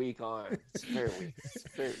 Very weak arms. Very weak.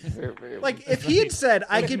 Very Like weak. if he had said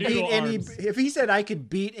I could Noodle beat any, arms. if he said I could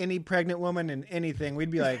beat any pregnant woman in anything,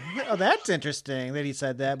 we'd be like, oh, that's interesting that he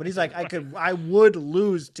said that. But he's like, I would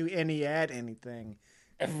lose to any at anything.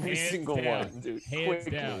 Every Hands single down. one, dude. Hands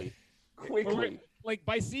down. Quickly. Like,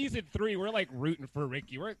 by season 3, we're like rooting for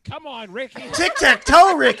Ricky. Come on, Ricky. Tic tac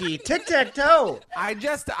toe, Ricky. Tic tac toe.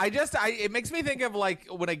 It makes me think of like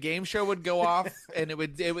when a game show would go off and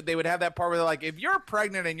they would have that part where they're like, if you're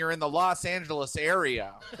pregnant and you're in the Los Angeles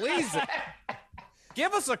area, please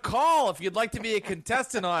give us a call if you'd like to be a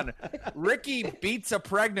contestant on Ricky Beats a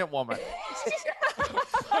Pregnant Woman.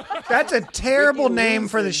 That's a terrible Ricky name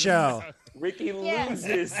for the loses. show. Ricky Yeah.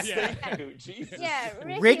 loses. Yeah. Thank you, Jesus. Yeah,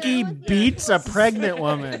 Ricky loses. beats a pregnant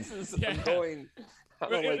woman. This is Yeah. annoying. I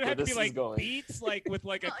don't It like would where have to this be is like going. beats, like with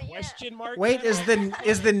like a Oh, yeah. question mark. Wait, down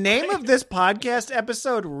is the name of this podcast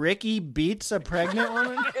episode Ricky beats a pregnant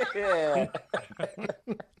woman? Yeah.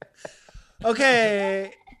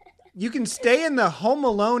 Okay. You can stay in the Home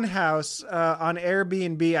Alone house on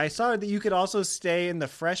Airbnb. I saw that you could also stay in the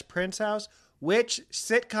Fresh Prince house. Which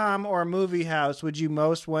sitcom or movie house would you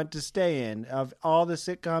most want to stay in of all the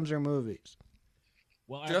sitcoms or movies?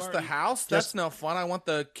 Well, I've Just the already- house? That's no fun. I want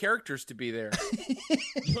the characters to be there.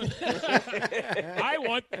 I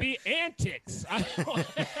want the antics.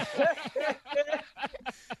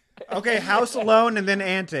 Okay, House Alone and then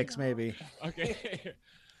Antics, maybe. Okay.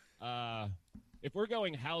 If we're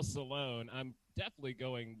going House Alone, I'm definitely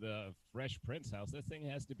going the Fresh Prince house. That thing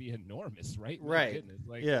has to be enormous, right? My Right. goodness.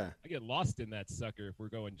 Like, Yeah. I get lost in that sucker if we're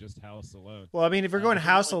going just House Alone. Well, I mean, if we're going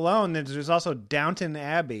House Alone, then there's also Downton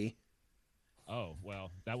Abbey. Oh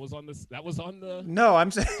well, that was on the. That was on the. No, I'm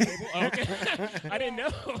saying. Okay, I didn't know.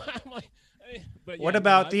 I'm like, but What yeah,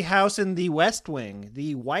 about no, the house in the West Wing,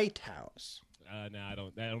 the White House? No, I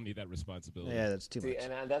don't need that responsibility. Yeah, that's too See, much.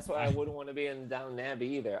 and that's why I wouldn't want to be in Downton Abbey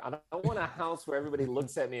either. I don't want a house where everybody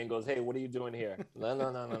looks at me and goes, "Hey, what are you doing here?" No.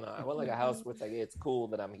 I want like a house where it's like, hey, it's cool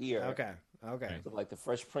that I'm here. Okay. So like the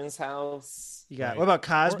Fresh Prince house. You got. Right. What about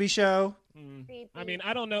Cosby Show? I mean,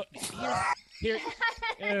 I don't know. Here,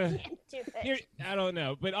 Can't do it. here, I don't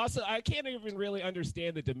know, but also I can't even really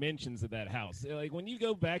understand the dimensions of that house. Like when you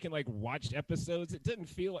go back and like watch episodes, it didn't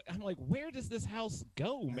feel like I'm like, where does this house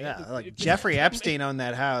go, man? Yeah, like It- Jeffrey Epstein owned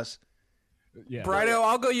that house. Yeah. Brido,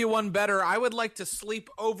 I'll go you one better. I would like to sleep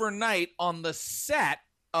overnight on the set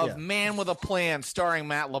of Yeah. Man with a Plan starring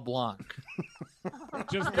Matt LeBlanc.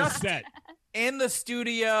 Just the set, In the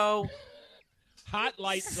studio. hot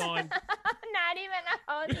lights on. Not even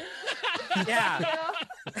a house. Yeah.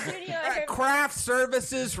 Studio. Craft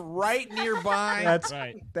services right nearby.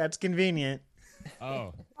 That's convenient.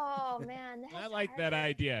 Oh, Oh man. I that's like that hard.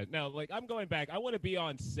 idea. No, like I'm going back. I want to be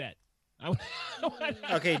on set.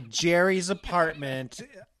 Okay, Jerry's apartment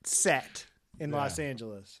set in Yeah. Los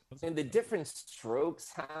Angeles. And the Different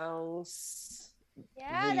Strokes house.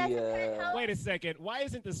 Yeah, that's a good house. Wait a second. Why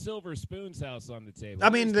isn't the Silver Spoons house on the table? I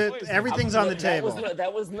mean, There's- everything's on the That was, table.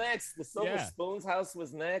 that was next. The Silver Yeah. Spoons house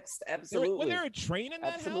was next. Was Absolutely. there a train in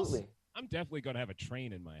that Absolutely. house? I'm definitely gonna have a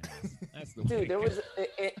train in my house. That's the way Dude, there to was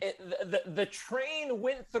go. the train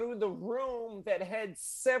went through the room that had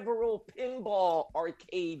several pinball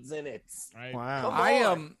arcades in it. Right. Wow. Come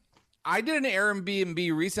on. I did an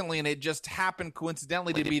Airbnb recently, and it just happened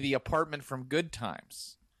coincidentally to be the apartment from Good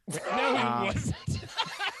Times. No, it wasn't.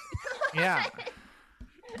 Yeah,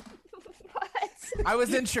 What? I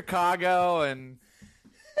was in Chicago, and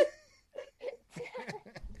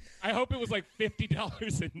I hope it was like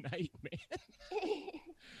 $50 a night, man.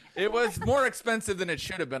 it was more expensive than it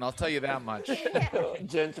should have been. I'll tell you that much.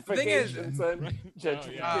 Gentrification, son. Oh,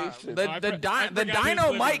 Gentrification. The I the, forgot he was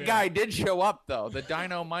Dynamite living guy there. did show up though. The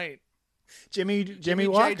Dynamite Jimmy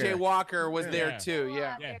Walker. JJ Walker was there Yeah. too.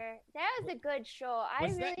 Yeah. Walker. That was a good show. I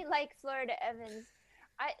Was that- really like Florida Evans.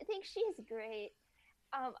 I think she's great.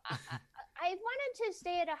 I wanted to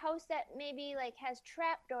stay at a house that maybe like has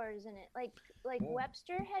trapdoors in it, like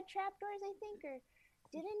Webster had trapdoors, I think, or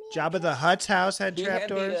didn't he? have Jabba the Hutt's house had He had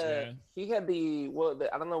trapdoors. Yeah. He had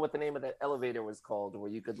I don't know what the name of that elevator was called, where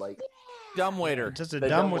you could like. Dumbwaiter. Just a The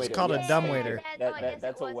dumb. dumb What's waiter, called yes. a dumb waiter.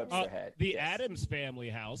 That's what Webster Oh, had. the Yes. Addams Family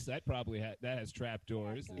house that probably that has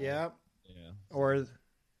trapdoors. Yeah. Yeah. Or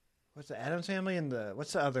What's the Addams Family and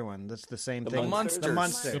what's the other one? That's the same The thing. Munsters. The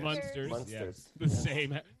Munsters. The Munsters. Munsters.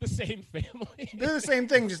 Yeah. The same family. They're the same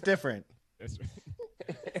thing, just different. That's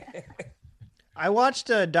right. I watched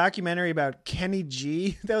a documentary about Kenny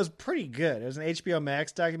G. That was pretty good. It was an HBO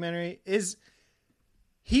Max documentary.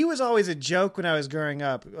 He was always a joke when I was growing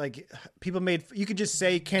up. Like you could just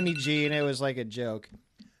say Kenny G and it was like a joke.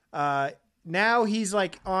 Now he's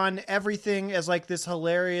like on everything as like this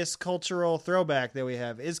hilarious cultural throwback that we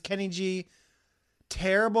have. Is Kenny G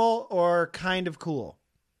terrible or kind of cool?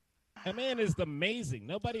 That man is amazing.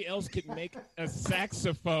 Nobody else could make a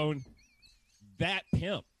saxophone that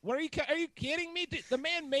pimp. What are you kidding me? The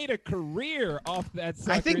man made a career off that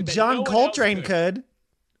sucker. I think that John no one Coltrane else could.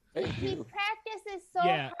 He practices so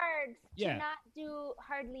Yeah. hard to Yeah. not do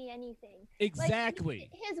hardly anything. Exactly.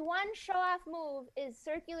 Like, his one show-off move is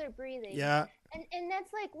circular breathing. Yeah. And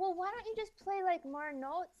that's like, well, why don't you just play like more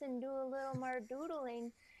notes and do a little more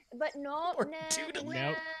doodling? But no, More na, doodling. na,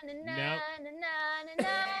 Nope. na, Nope. na, na, na,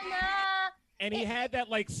 na, na. And he had that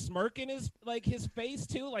like smirk in his face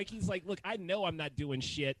too. Like he's like, look, I know I'm not doing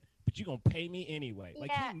shit, but you're gonna pay me anyway.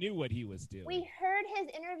 Like Yeah. he knew what he was doing. We heard his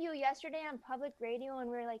interview yesterday on public radio, and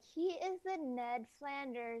we're like, he is the Ned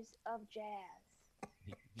Flanders of jazz.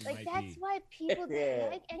 He Like, might that's be. why people didn't Yeah.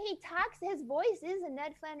 like, and he talks, his voice is a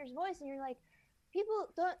Ned Flanders voice, and you're like, people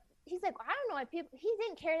don't, he's like, I don't know why people, he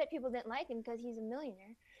didn't care that people didn't like him because he's a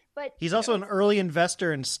millionaire, but He's also an early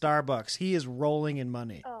investor in Starbucks. He is rolling in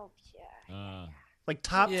money. oh, yeah. Like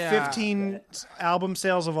top Yeah. 15 album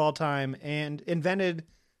sales of all time, and invented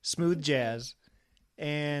smooth jazz.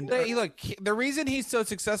 And Hey, look, the reason he's so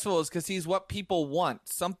successful is because he's what people want.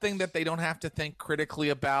 Something that they don't have to think critically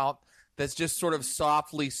about, that's just sort of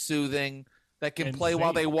softly soothing, that can And play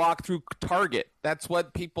while safe. they walk through Target. That's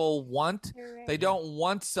what people want. You're right. They don't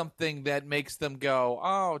want something that makes them go,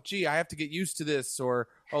 oh, gee, I have to get used to this, or,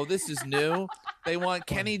 oh, this is new. They want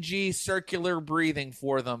Kenny G circular breathing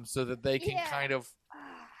for them so that they can Yeah. kind of,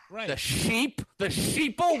 Right. the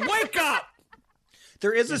sheeple, wake up!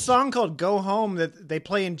 there is a song called Go Home that they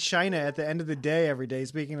play in China at the end of the day every day.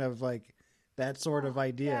 Speaking of like that sort of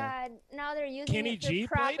idea. God, now they're using Kenny it for G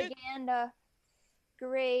played it? propaganda.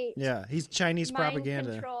 Great. Yeah, he's Chinese Mind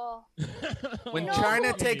propaganda. control. When No.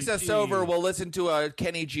 China takes us Kenny over, G. we'll listen to a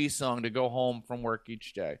Kenny G song to go home from work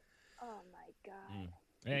each day. Oh my God.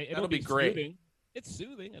 Hey, it'll That'll be great. Soothing. It's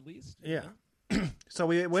soothing, at least. Yeah. So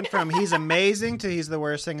we went from he's amazing to he's the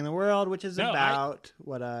worst thing in the world, which is No, about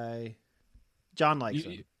John likes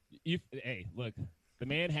him. Hey, look, the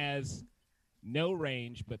man has no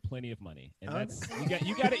range but plenty of money, and Oh. that's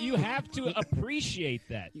you have to appreciate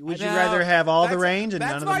that. Would you Now, rather have all the that's- range and none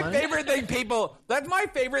that's of the my money? favorite thing people. That's my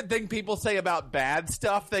favorite thing people say about bad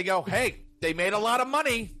stuff. They go, "Hey, they made a lot of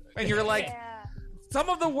money," and you're like, Yeah. "Some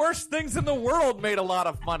of the worst things in the world made a lot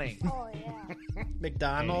of money." Oh yeah.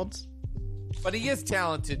 McDonald's. But he is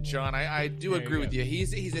talented, John. I do There you agree with go. you.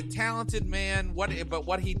 He's a talented man. But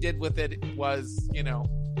what he did with it was,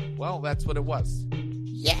 well, that's what it was.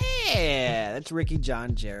 Yeah, that's Ricky,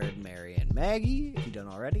 John, Jared, Mary, and Maggie. If you don't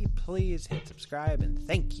already, please hit subscribe, and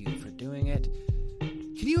thank you for doing it.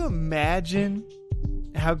 Can you imagine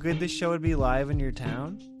how good this show would be live in your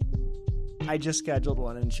town? I just scheduled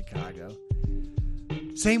one in Chicago.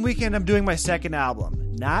 Same weekend I'm doing my second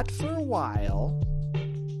album. Not for a while,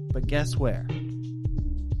 but guess where?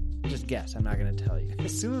 Just guess, I'm not going to tell you.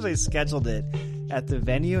 As soon as I scheduled it at the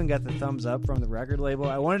venue and got the thumbs up from the record label,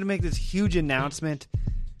 I wanted to make this huge announcement,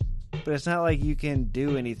 but it's not like you can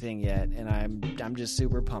do anything yet, and I'm just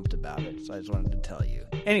super pumped about it, so I just wanted to tell you.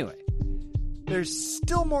 Anyway, there's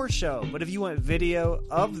still more show, but if you want video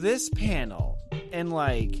of this panel and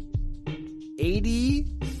like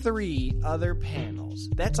 83 other panels,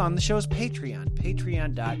 that's on the show's Patreon,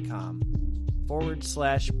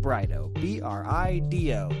 patreon.com/Brido,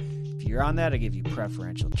 BRIDO. If you're on that, I give you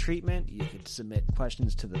preferential treatment. You could submit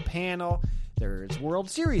questions to the panel. There's World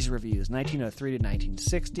Series reviews, 1903 to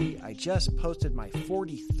 1960. I just posted my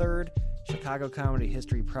 43rd Chicago Comedy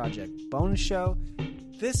History Project bonus show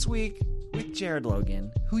this week with Jared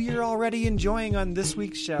Logan, who you're already enjoying on this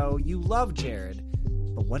week's show. You love Jared,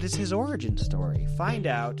 but what is his origin story? Find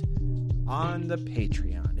out on the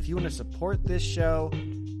Patreon. If you want to support this show,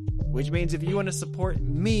 which means if you want to support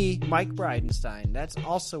me, Mike Bridenstine, that's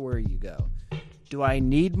also where you go. Do I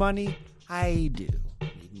need money? I do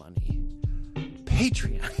need money.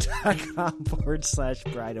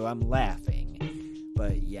 Patreon.com/Brido. I'm laughing,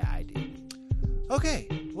 but yeah, I do. Okay,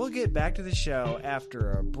 we'll get back to the show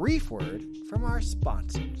after a brief word from our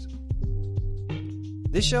sponsors.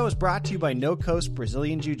 This show is brought to you by No Coast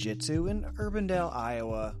Brazilian Jiu-Jitsu in Urbandale,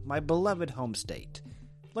 Iowa, my beloved home state.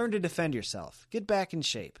 Learn to defend yourself. Get back in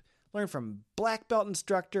shape. Learn from black belt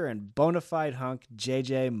instructor and bona fide hunk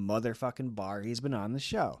JJ motherfucking Barr. He's been on the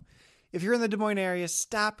show. If you're in the Des Moines area,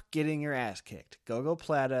 stop getting your ass kicked. Go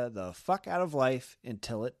Plata the fuck out of life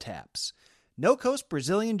until it taps. No Coast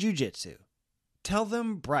Brazilian Jiu-Jitsu. Tell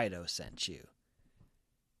them Brido sent you.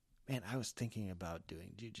 Man, I was thinking about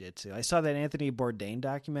doing jiu-jitsu. I saw that Anthony Bourdain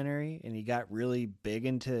documentary, and he got really big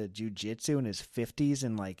into jiu-jitsu in his 50s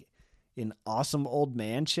and like in awesome old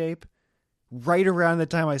man shape. Right around the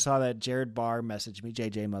time I saw that, Jared Barr messaged me,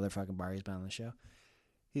 JJ motherfucking Barr, he's been on the show.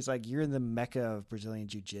 He's like, you're in the mecca of Brazilian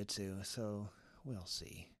jiu-jitsu, so we'll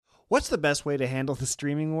see. What's the best way to handle the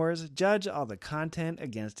streaming wars? Judge all the content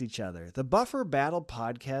against each other. The Buffer Battle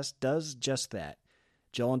podcast does just that.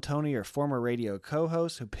 Joel and Tony are former radio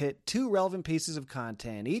co-hosts who pit two relevant pieces of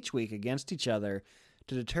content each week against each other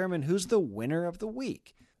to determine who's the winner of the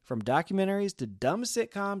week. From documentaries to dumb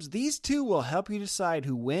sitcoms, these two will help you decide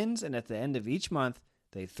who wins, and at the end of each month,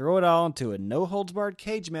 they throw it all into a no-holds-barred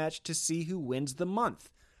cage match to see who wins the month.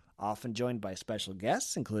 Often joined by special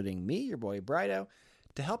guests, including me, your boy Brido,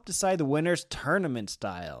 to help decide the winners tournament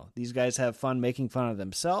style. These guys have fun making fun of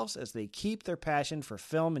themselves as they keep their passion for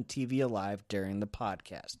film and TV alive during the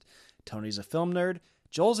podcast. Tony's a film nerd,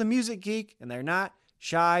 Joel's a music geek, and they're not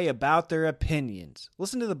shy about their opinions.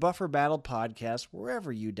 Listen to the Buffer Battle podcast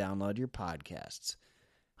wherever you download your podcasts.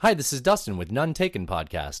 Hi, this is Dustin with None Taken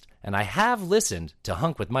Podcast, and I have listened to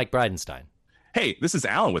Hunk with Mike Bridenstine. Hey, this is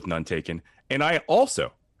Alan with None Taken, and I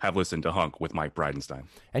also have listened to Hunk with Mike Bridenstine.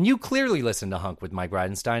 And you clearly listen to Hunk with Mike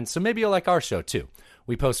Bridenstine, so maybe you'll like our show too.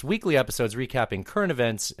 We post weekly episodes recapping current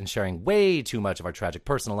events and sharing way too much of our tragic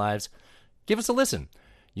personal lives. Give us a listen.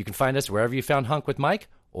 You can find us wherever you found Hunk with Mike,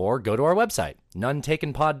 or go to our website,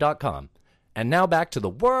 nonetakenpod.com. And now back to the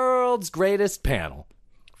world's greatest panel.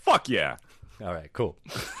 Fuck yeah. All right, cool.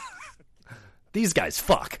 These guys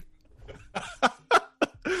fuck.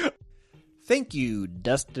 Thank you,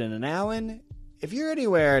 Dustin and Alan. If you're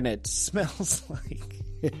anywhere and it smells like...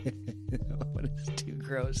 What is too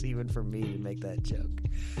gross even for me to make that joke.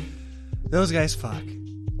 Those guys fuck.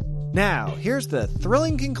 Now, here's the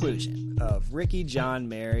thrilling conclusion of Ricky, John,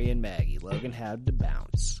 Mary, and Maggie. Logan had to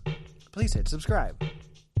bounce. Please hit subscribe.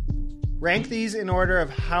 Rank these in order of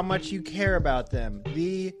how much you care about them.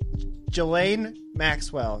 The Ghislaine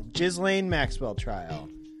Maxwell trial.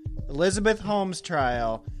 Elizabeth Holmes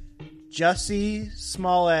trial. Jussie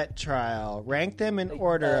Smollett trial. Rank them in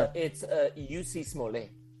order. It's UC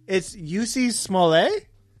Smollett. It's UC Smollett?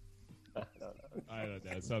 I don't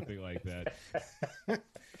know, something like that.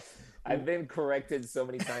 I've been corrected so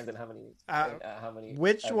many times on how many.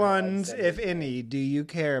 Which ones, if any, do you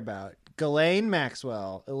care about? Ghislaine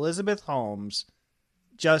Maxwell, Elizabeth Holmes,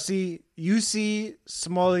 UC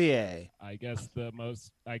Smollett. I guess the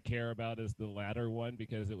most I care about is the latter one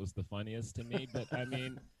because it was the funniest to me. But I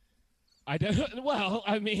mean,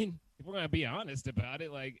 if we're gonna be honest about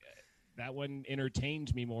it, like that one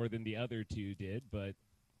entertained me more than the other two did. But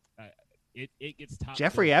it gets top.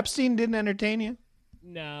 Jeffrey Epstein didn't entertain you?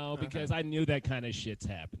 No, because I knew that kind of shit's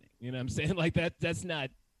happening. You know what I'm saying? Like that's not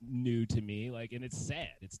new to me. Like, and it's sad.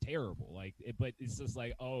 It's terrible. Like, but it's just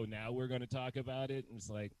like, oh, now we're going to talk about it. And it's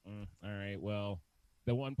like, all right, well,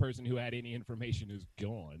 the one person who had any information is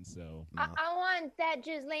gone. So I want that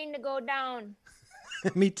Ghislaine to go down.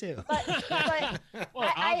 Me too. But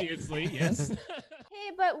well, obviously, yes.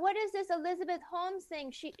 Hey, but what is this Elizabeth Holmes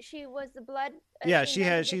thing? She was the blood. Yeah, she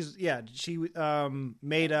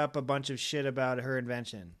made up a bunch of shit about her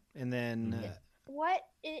invention, and then what?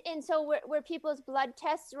 And so were people's blood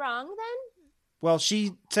tests wrong then? Well,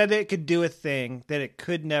 she said it could do a thing that it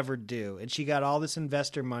could never do, and she got all this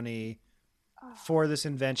investor money for this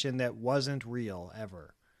invention that wasn't real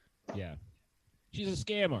ever. Yeah. She's a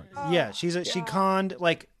scammer. Yeah, she conned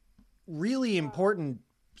like really important,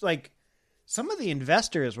 like some of the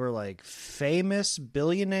investors were like famous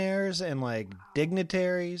billionaires and like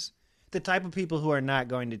dignitaries, the type of people who are not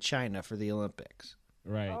going to China for the Olympics.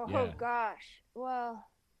 Right. Oh gosh. Well,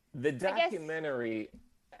 the documentary,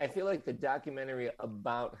 I feel like the documentary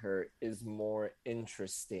about her is more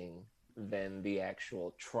interesting than the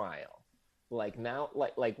actual trial. Like now,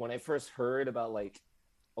 like when I first heard about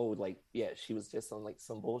she was just on like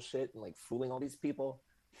some bullshit and like fooling all these people.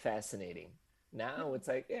 Fascinating. Now it's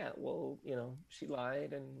like, yeah, well, she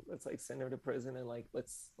lied and let's like send her to prison and like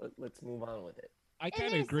let's move on with it. I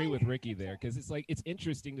kind of agree with Ricky there because it's like it's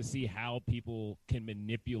interesting to see how people can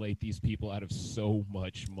manipulate these people out of so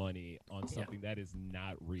much money on something that is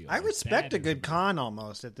not real. I respect a good con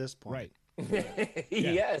almost at this point. Right.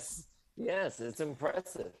 Yes, it's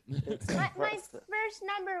impressive. My first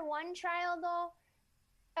number one trial though,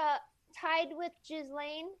 tied with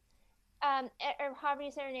Ghislaine, or however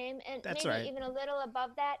you say her name, and That's maybe right. even a little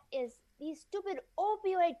above that is these stupid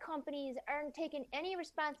opioid companies aren't taking any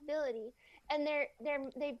responsibility, and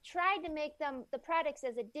they've tried to make the products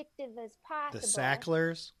as addictive as possible. The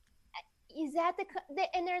Sacklers. Is that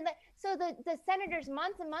and they're like, so the senators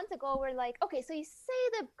months and months ago were like, okay, so you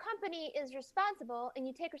say the company is responsible and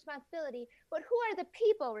you take responsibility, but who are the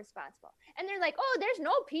people responsible? And they're like, oh, there's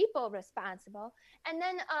no people responsible. And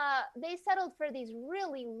then they settled for these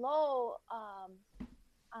really low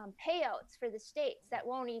payouts for the states that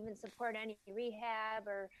won't even support any rehab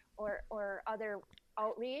or other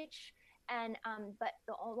outreach. And but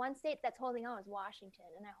the one state that's holding on is Washington,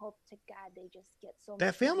 and I hope to God they just get so.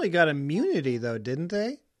 That family got immunity though, didn't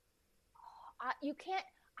they? You can't.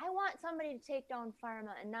 I want somebody to take down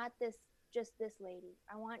pharma, and not this lady.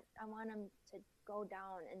 I want them to go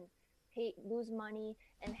down and lose money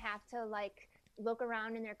and have to like look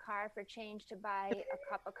around in their car for change to buy a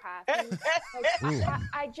cup of coffee.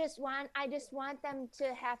 I just want them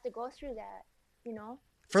to have to go through that, you know.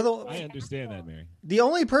 I understand that, Mary. The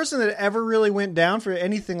only person that ever really went down for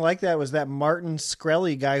anything like that was that Martin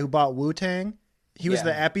Shkreli guy who bought Wu-Tang. He was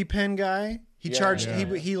the EpiPen guy. He charged.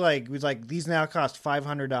 He was like, these now cost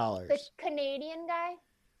 $500. The Canadian guy.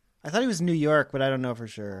 I thought he was New York, but I don't know for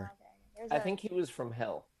sure. I think he was from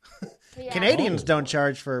hell. Yeah. Canadians don't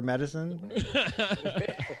charge for medicine.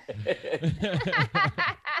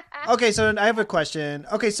 Okay, so I have a question.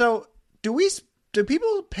 Okay, so do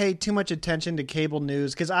people pay too much attention to cable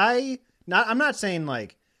news? Because I'm not saying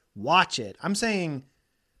like watch it. I'm saying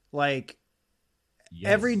like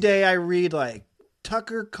every day I read like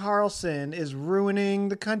Tucker Carlson is ruining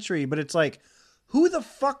the country, but it's like, who the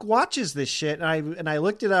fuck watches this shit? And I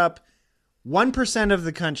looked it up. 1% of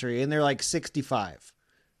the country, and they're like 65,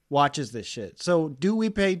 watches this shit. So do we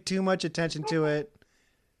pay too much attention to it?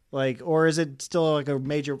 Like, or is it still like a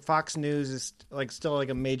major, Fox News is like still like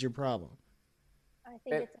a major problem? I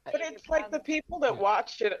think But it's like the people that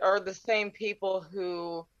watch it are the same people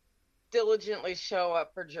who diligently show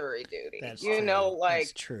up for jury duty. That's you true. know, like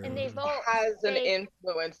That's true. And they vote. has an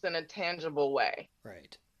influence in a tangible way.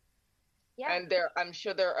 Right. Yeah. And I'm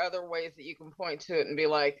sure there are other ways that you can point to it and be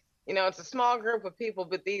like, you know, it's a small group of people,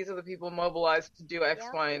 but these are the people mobilized to do X,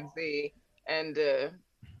 Y, and Z. And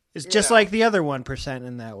it's just like the other 1%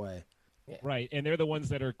 in that way. Right, and they're the ones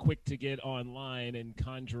that are quick to get online and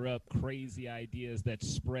conjure up crazy ideas that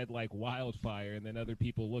spread like wildfire, and then other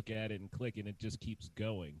people look at it and click, and it just keeps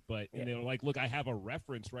going. But and they're like, "Look, I have a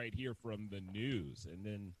reference right here from the news," and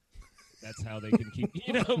then that's how they can keep,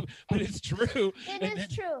 you know. But it's true. It is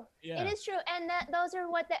true. Yeah. It is true, and those are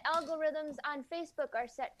what the algorithms on Facebook are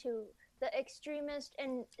set to. The extremist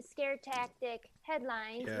and scare tactic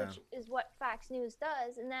headlines, which is what Fox News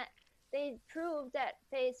does, and that. They proved that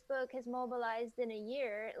Facebook has mobilized in a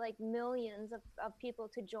year like millions of people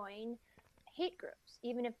to join hate groups,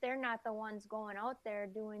 even if they're not the ones going out there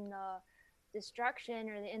doing the destruction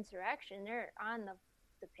or the insurrection. They're on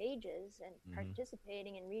the pages and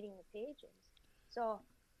participating and reading the pages. So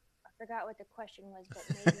I forgot what the question was, but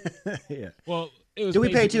maybe. Yeah. Well, it was do we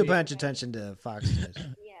pay too much attention to Fox News?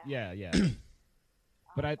 Yeah.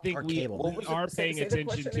 But I think we cable. are paying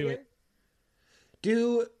attention to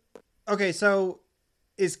it. Okay, so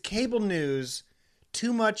is cable news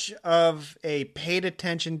too much of a paid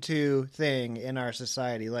attention to thing in our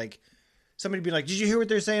society? Like, somebody be like, did you hear what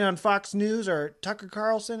they're saying on Fox News or Tucker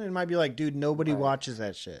Carlson? And it might be like, dude, nobody watches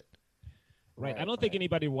that shit. Right. I don't think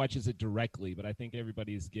anybody watches it directly, but I think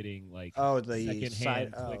everybody's getting like the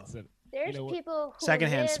secondhand clicks. There's people who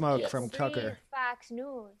secondhand live smoke to from see Tucker. Fox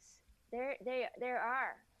News. There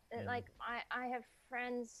are. Like I have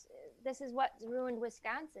friends. This is what ruined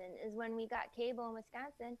Wisconsin. Is when we got cable in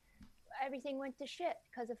Wisconsin, everything went to shit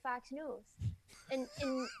because of Fox News. And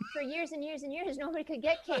for years and years and years, nobody could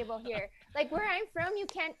get cable here. Like where I'm from, you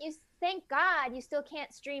can't. Thank God, you still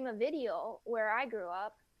can't stream a video where I grew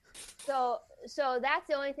up. So that's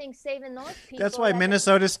the only thing saving those people. That's why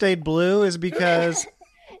Minnesota stayed blue, is because.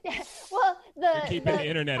 Well, they're keeping the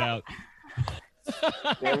internet out.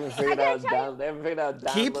 They haven't figured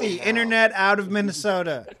out Keep the internet out of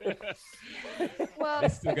Minnesota. Well, they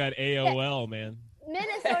still got AOL, man.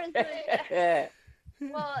 Minnesota's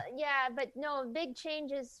well, yeah, but no big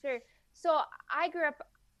changes for. So I grew up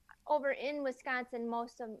over in Wisconsin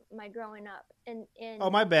most of my growing up. Oh,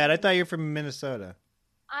 my bad. I thought you were from Minnesota.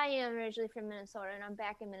 I am originally from Minnesota, and I'm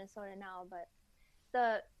back in Minnesota now.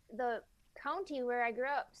 But the county where I grew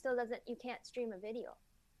up still doesn't. You can't stream a video.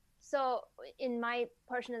 So in my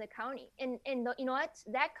portion of the county, and you know what?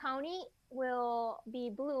 That county will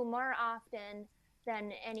be blue more often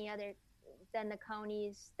than any other, than the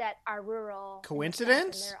counties that are rural.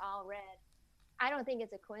 Coincidence? They're all red. I don't think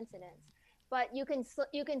it's a coincidence. But you can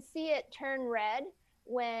see it turn red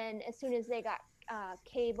as soon as they got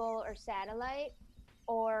cable or satellite,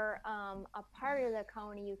 or a part of the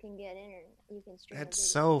county you can get in, or you can stream.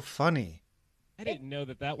 That's so funny. I didn't know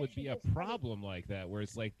that would be a problem like that, where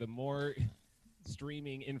it's like the more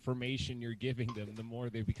streaming information you're giving them, the more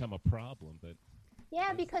they become a problem. But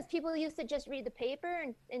yeah, because people used to just read the paper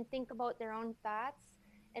and think about their own thoughts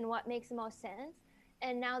and what makes the most sense,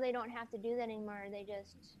 and now they don't have to do that anymore. They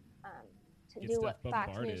just do what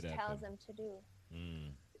Fox News tells them to do.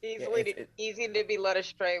 Easy to be led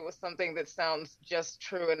astray with something that sounds just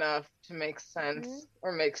true enough to make sense,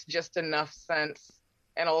 or makes just enough sense,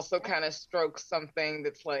 and also kind of strokes something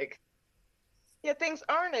that's like, yeah, things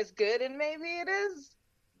aren't as good, and maybe it is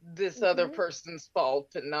this other person's fault,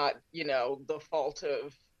 and not, the fault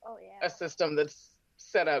of a system that's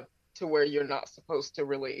set up to where you're not supposed to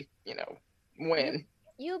really, win.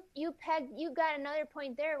 You got another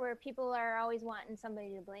point there where people are always wanting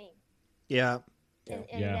somebody to blame. Yeah.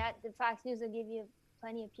 And that the Fox News will give you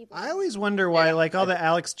plenty of people. I always wonder why, like, all the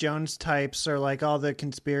Alex Jones types, or like all the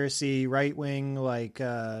conspiracy right wing, like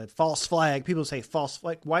false flag. People say false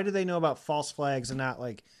flag. Why do they know about false flags and not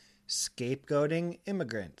like scapegoating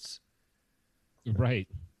immigrants? Right.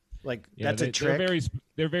 Like that's a trick.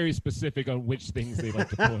 They're very specific on which things they like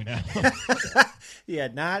to point out. Yeah,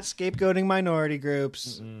 not scapegoating minority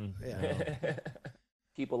groups. Yeah.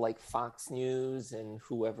 People like Fox News and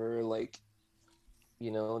whoever, like,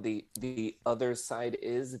 the other side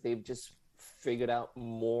is, they've just figured out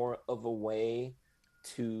more of a way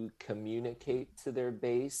to communicate to their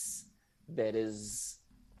base that is,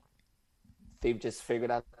 they've just figured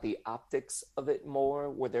out the optics of it more,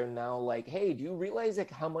 where they're now like, hey, do you realize like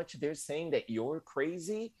how much they're saying that you're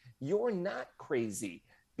crazy? You're not crazy,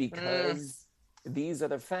 because these are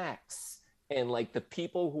the facts. And like the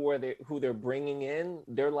people who they're bringing in,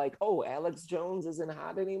 they're like, oh, Alex Jones isn't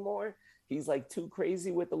hot anymore. He's like too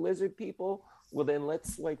crazy with the lizard people. Well, then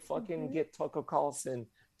let's like fucking get Tucker Carlson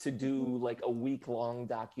to do like a week-long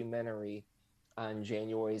documentary on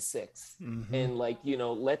January 6th. And like,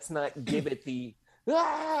 let's not give it the,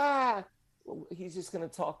 he's just going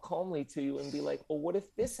to talk calmly to you and be like, well, what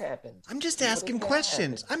if this happened? I'm just asking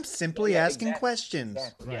questions. I'm simply asking questions.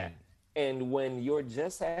 Exactly. Right. And when you're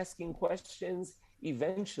just asking questions,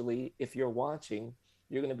 eventually, if you're watching,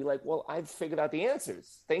 you're going to be like, well, I've figured out the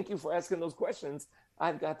answers. Thank you for asking those questions.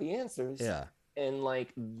 I've got the answers. Yeah. And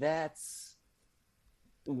like, that's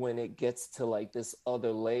when it gets to like this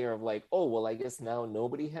other layer of like, oh, well, I guess now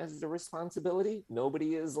nobody has the responsibility.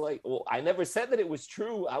 Nobody is like, well, I never said that it was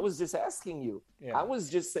true. I was just asking you. Yeah. I was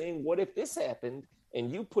just saying, what if this happened?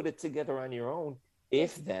 And you put it together on your own,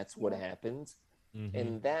 if that's what happened.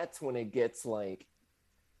 And that's when it gets like,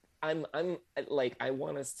 I'm like, I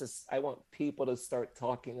want people to start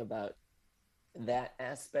talking about that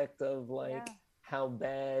aspect of like how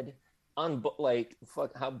bad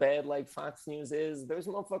how bad like Fox News is. There's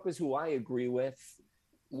motherfuckers who I agree with,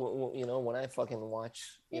 when I fucking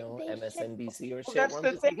watch, MSNBC or shit. Where I'm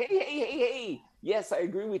just like, hey, yes, I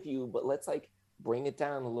agree with you, but let's like bring it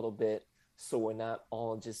down a little bit so we're not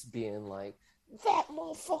all just being like, that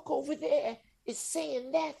motherfucker over there is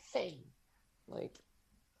saying that thing. Like,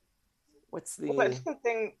 what's the... Well, that's the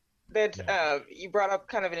thing that you brought up,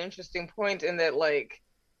 kind of an interesting point, in that like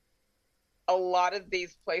a lot of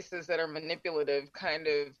these places that are manipulative kind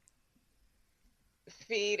of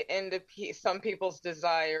feed into some people's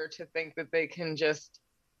desire to think that they can just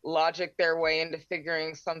logic their way into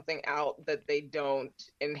figuring something out that they don't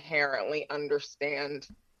inherently understand,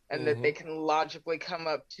 and that they can logically come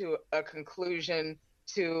up to a conclusion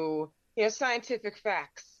to, scientific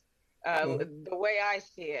facts, the way I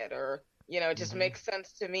see it, or, it just makes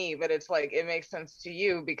sense to me, but it's like, it makes sense to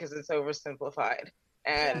you because it's oversimplified,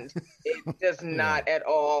 and it does not at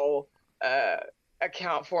all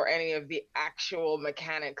account for any of the actual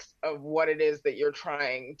mechanics of what it is that you're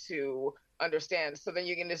trying to understand. So then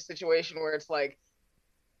you get in this situation where it's like,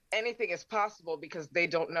 anything is possible because they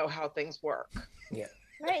don't know how things work. Yeah.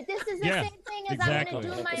 Right. This is the same thing as I'm going to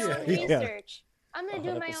do my own research. I'm going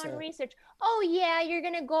to do my own research. Oh, yeah, you're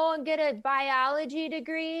going to go and get a biology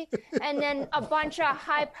degree and then a bunch of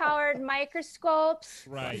high-powered microscopes.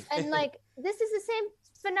 Right. And, like, this is the same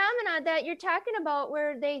phenomena that you're talking about,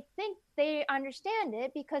 where they think they understand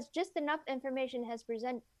it because just enough information has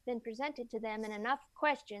been presented to them and enough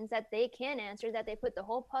questions that they can answer that they put the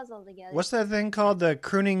whole puzzle together. What's that thing called? The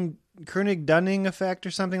Dunning effect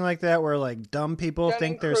or something like that, where like dumb people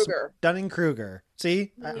think they're Dunning-Kruger.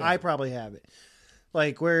 See, I probably have it.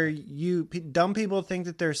 Like where dumb people think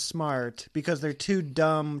that they're smart because they're too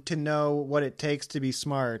dumb to know what it takes to be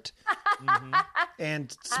smart.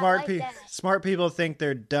 And smart like that. smart people think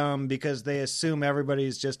they're dumb because they assume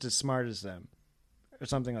everybody's just as smart as them, or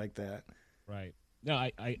something like that. Right. No,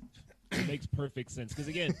 it makes perfect sense because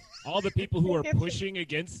again, all the people who are pushing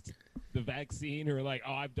against the vaccine are like,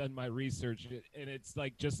 "Oh, I've done my research," and it's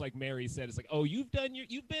like just like Mary said, it's like, "Oh, you've been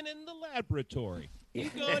in the laboratory.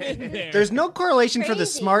 You've gone in there." There's no correlation for the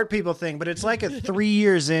smart people thing, but it's like a 3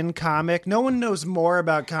 years in comic. No one knows more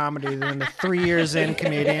about comedy than a 3 years in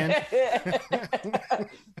comedian.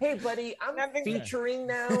 Hey, buddy, I'm featuring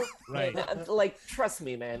now. Right. Like, trust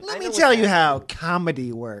me, man. Let me tell you how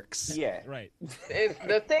comedy works. Yeah. Right.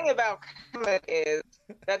 The thing about comment is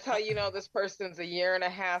that's how you know this person's a year and a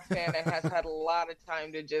half in and has had a lot of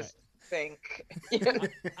time to just think.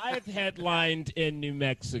 I've headlined in New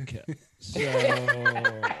Mexico, so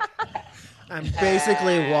I'm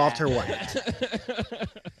basically Walter White.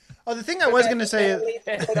 Oh, the thing I was going to say is...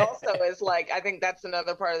 It also is like, I think that's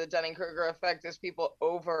another part of the Dunning-Kruger effect is people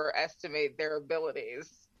overestimate their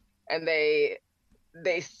abilities and they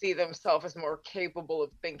see themselves as more capable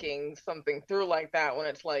of thinking something through like that when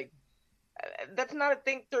it's like, that's not a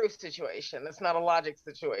think through situation. That's not a logic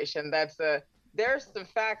situation. There's some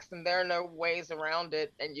facts and there are no ways around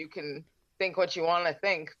it and you can think what you want to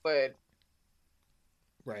think, but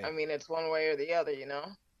right. I mean, it's one way or the other, you know?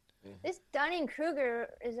 This Dunning-Kruger,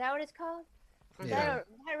 is that what it's called? Yeah.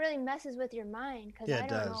 That really messes with your mind because I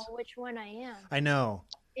don't know which one I am. I know.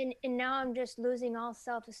 And now I'm just losing all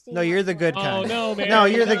self-esteem. No, you're the good kind. Oh, no, Mary. No,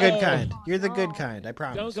 you're the good kind. You're the good kind. I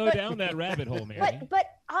promise. Don't go down that rabbit hole, Mary. But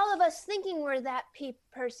all of us thinking we're that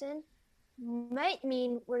person might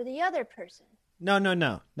mean we're the other person. No. No.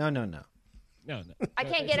 I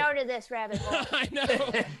can't get out of this rabbit hole. I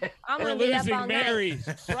know. I'm We're gonna be up losing all Mary.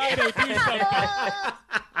 night. Friday, do something.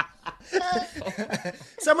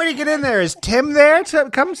 Somebody get in there. Is Tim there?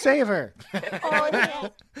 Come save her. Oh, yeah.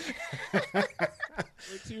 We're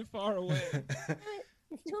too far away.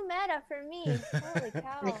 It's too meta for me. Holy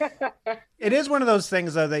cow. It is one of those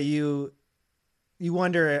things, though, that you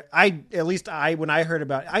wonder. When I heard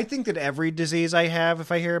about it, I think that every disease I have,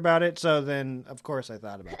 if I hear about it, so then, of course, I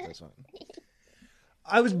thought about this one.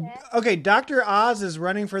 Dr. Oz is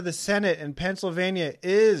running for the Senate in Pennsylvania.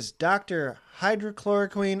 Is Dr.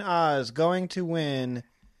 Hydrochloroquine Oz going to win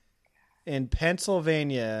in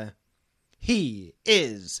Pennsylvania? He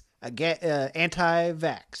is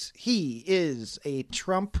anti-vax. He is a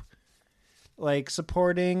Trump,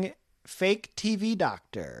 supporting fake TV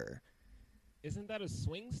doctor. Isn't that a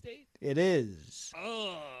swing state? It is.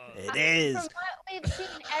 Oh. It is. From what we've seen,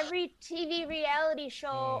 every TV reality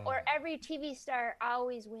show or every TV star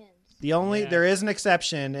always wins. There is an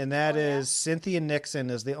exception, and that is Cynthia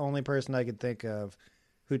Nixon is the only person I could think of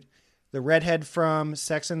who, the redhead from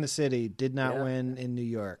Sex and the City, did not win in New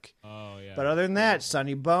York. Oh yeah. But other than that,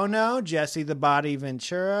 Sonny Bono, Jesse the Body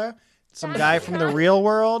Ventura, some guy from the real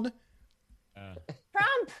world.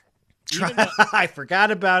 Trump. I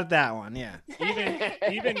forgot about that one. Yeah.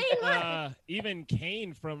 Even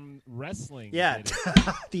Kane from wrestling. Yeah.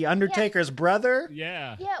 The Undertaker's brother.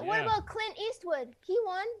 Yeah. Yeah. What about Clint Eastwood? He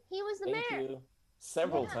won. He was the Thank mayor. you.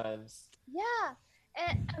 Several times. Yeah.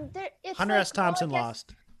 And it's Hunter S. Thompson against...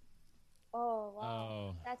 lost. Oh wow.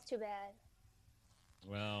 Oh. That's too bad.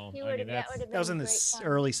 Well, that was in the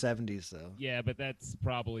early 70s, though. Yeah, but that's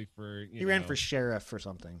probably for he ran for sheriff or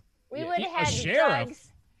something. We would have had sheriff.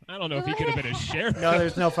 drugs. I don't know if he could have been a sheriff. No,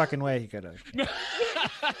 there's no fucking way he could have.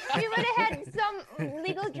 We would have had some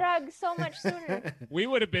legal drugs so much sooner. We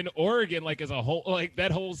would have been Oregon, as a whole.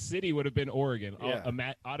 That whole city would have been Oregon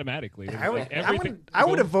automatically. I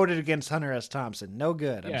would have voted against Hunter S. Thompson. No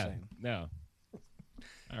good. I'm saying. No.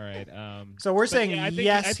 All right. So we're saying I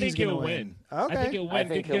yes, think he's going to he'll win. Okay. I think he'll win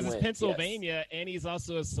because it's win. Pennsylvania and he's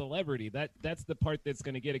also a celebrity. That's the part that's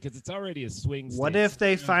going to get it because it's already a swing state. What if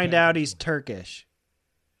they find out he's Turkish?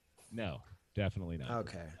 No, definitely not.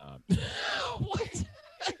 Okay. What?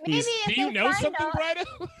 Do you know something,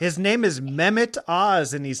 Brido? His name is Mehmet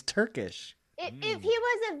Oz, and he's Turkish. If he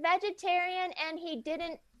was a vegetarian and he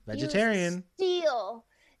didn't steal,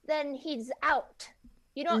 then he's out.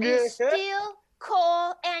 You don't steal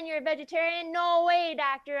coal and you're a vegetarian. No way,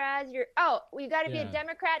 Dr. Oz, you're out. We got to be a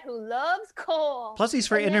Democrat who loves coal. Plus, he's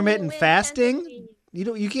for intermittent fasting.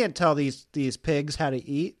 You can't tell these pigs how to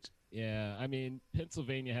eat. Yeah, I mean,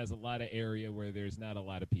 Pennsylvania has a lot of area where there's not a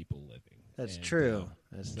lot of people living. That's true.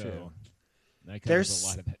 That's true. They're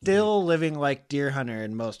still living like deer hunter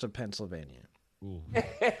in most of Pennsylvania. Ooh.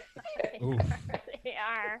 They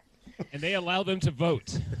are. And they allow them to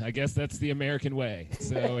vote. I guess that's the American way.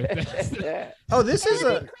 So this is Hillary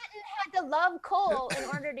Clinton had to love coal in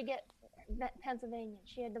order to get Pennsylvania.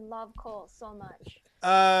 She had to love coal so much.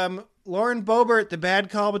 Lauren Boebert, the bad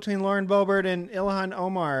call between Lauren Boebert and Ilhan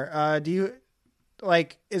Omar. Do you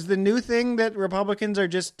is the new thing that Republicans are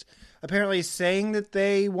just apparently saying that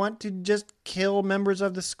they want to just kill members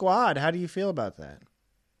of the squad? How do you feel about that?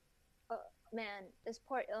 Oh, man, this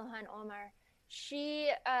poor Ilhan Omar. She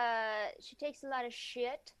takes a lot of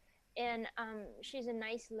shit, and she's a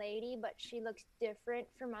nice lady, but she looks different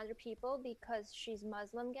from other people because she's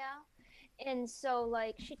Muslim gal. And so,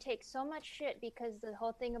 like, she takes so much shit because the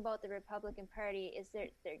whole thing about the Republican Party is they're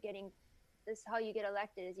getting this is how you get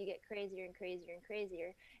elected is you get crazier and crazier and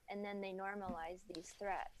crazier, and then they normalize these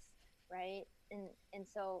threats, right? And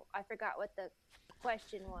so I forgot what the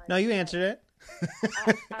question was. No, you answered it.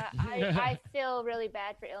 I feel really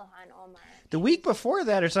bad for Ilhan Omar. The week before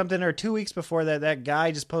that or something, or 2 weeks before that, that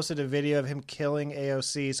guy just posted a video of him killing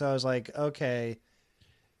AOC. So I was like, okay.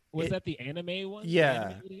 Was that the anime one?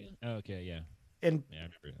 Yeah. Okay, yeah. And yeah, I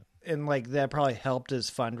remember that. And like that probably helped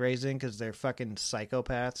his fundraising because they're fucking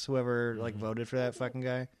psychopaths. Whoever like voted for that fucking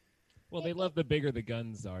guy. Well, they love the bigger the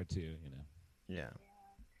guns are too, you know. Yeah.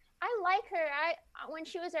 I like her. When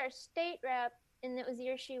she was our state rep, and it was the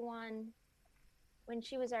year she won. When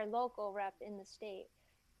she was our local rep in the state,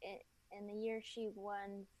 and the year she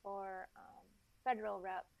won for federal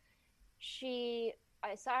rep,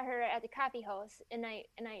 I saw her at the coffee house, and I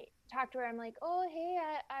talked to her. I'm like, oh, hey,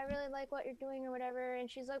 I really like what you're doing or whatever. And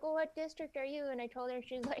she's like, oh, what district are you? And I told her,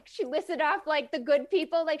 she's like, she listed off like the good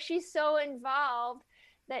people. Like, she's so involved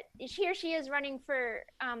that here she is running for,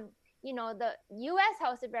 the U.S.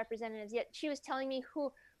 House of Representatives. Yet she was telling me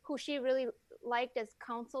who she really liked as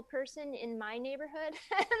council person in my neighborhood.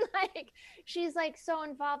 And like, she's like so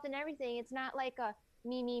involved in everything. It's not like a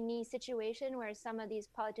me situation where some of these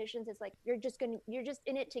politicians, it's like you're just in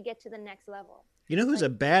it to get to the next level. You know who's a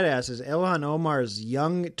badass is Ilhan Omar's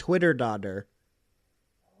young Twitter daughter.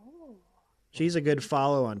 Oh. She's a good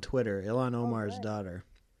follow on Twitter. Ilhan Omar's daughter.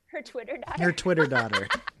 Her Twitter daughter. Her Twitter daughter.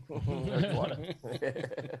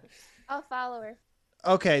 I'll follow her.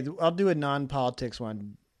 Okay, I'll do a non-politics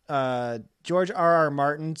one. George R.R.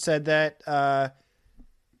 Martin said that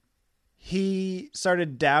he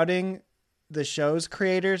started doubting the show's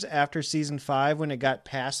creators after season 5 when it got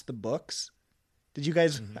past the books. Did you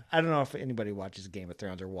guys? I don't know if anybody watches Game of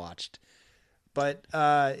Thrones or watched, but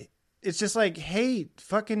it's just like, hey,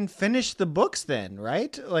 fucking finish the books then,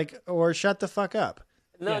 right? Like, or shut the fuck up.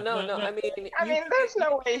 No. I mean, there's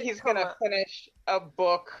no way he's gonna finish a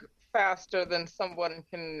book faster than someone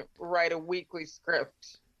can write a weekly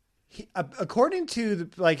script. According to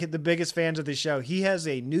the biggest fans of the show, he has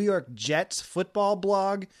a New York Jets football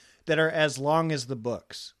blog that are as long as the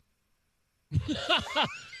books.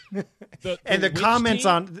 the comments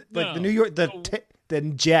team? On the New York the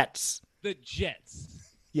Jets. The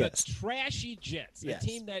Jets. Yes. The trashy Jets. Yes. A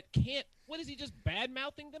team that can't. What is he just bad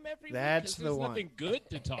mouthing them every That's week? the one. Nothing good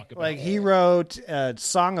to talk about. Like he wrote a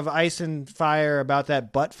Song of Ice and Fire about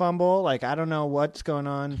that butt fumble. Like I don't know what's going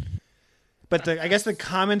on, but I guess the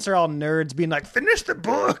comments are all nerds being like, "Finish the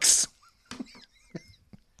books."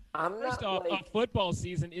 First off, a football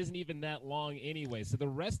season isn't even that long anyway, so the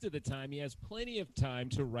rest of the time he has plenty of time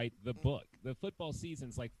to write the book. The football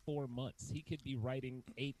season's like 4 months. He could be writing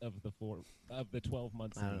 8 of the 12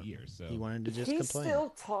 months of the year. So he wanted to just He's complain.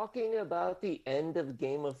 Still talking about the end of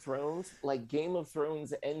Game of Thrones, like Game of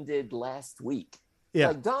Thrones ended last week. Yeah,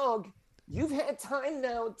 like dog, you've had time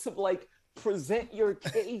now to like present your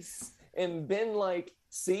case and been like,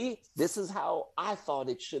 see, this is how I thought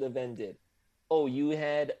it should have ended. Oh, you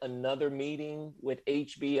had another meeting with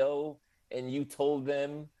HBO and you told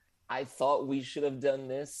them, I thought we should have done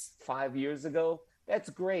this 5 years ago. That's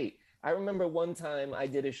great. I remember one time I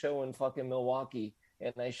did a show in fucking Milwaukee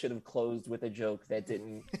and I should have closed with a joke that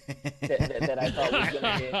didn't, that I thought was going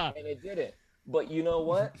to hit, and it didn't. But you know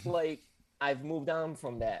what? Like, I've moved on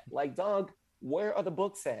from that. Like, dog, where are the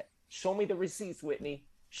books at? Show me the receipts, Whitney.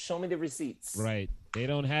 Show me the receipts. Right. They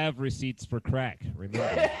don't have receipts for crack.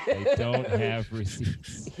 Remember, they don't have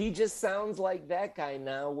receipts. He just sounds like that guy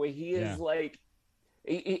now, where he is like,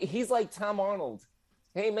 he's like Tom Arnold.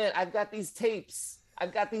 Hey, man, I've got these tapes.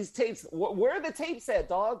 Where are the tapes at,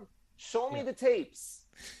 dog? Show me the tapes.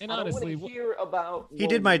 And I don't honestly, want to hear about. He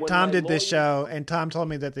did Tom did this show, and Tom told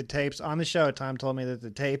me that the tapes on the show. Tom told me that the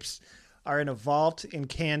tapes are in a vault in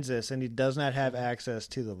Kansas, and he does not have access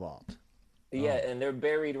to the vault. Yeah, and they're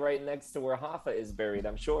buried right next to where Hoffa is buried,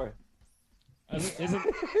 I'm sure. Isn't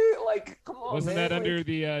like, come on, wasn't man, that under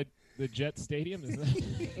the Jet Stadium? Isn't that...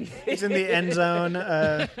 He's in the end zone.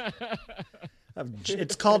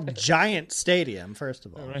 It's called Giant Stadium, first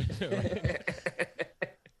of all. Right.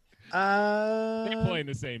 They play in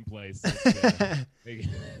the same place.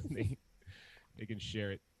 They can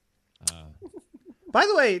share it. By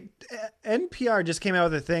the way, NPR just came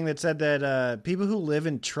out with a thing that said that people who live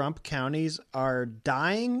in Trump counties are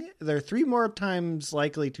dying. They're 3 more times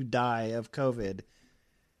likely to die of COVID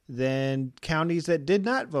than counties that did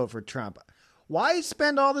not vote for Trump. Why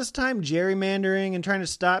spend all this time gerrymandering and trying to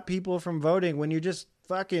stop people from voting when you're just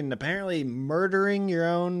fucking apparently murdering your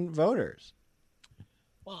own voters?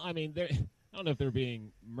 Well, I mean, I don't know if they're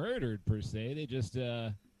being murdered per se. They just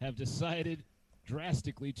have decided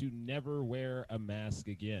drastically to never wear a mask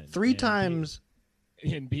again. 3 times.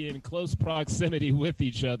 And be in close proximity with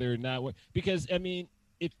each other. Because, I mean,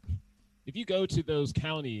 if you go to those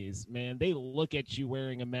counties, man, they look at you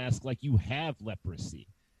wearing a mask like you have leprosy.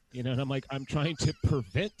 You know, and I'm like, I'm trying to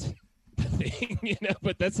prevent the thing, you know,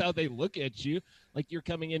 but that's how they look at you, like you're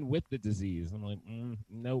coming in with the disease. I'm like,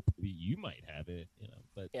 nope, you might have it, you know.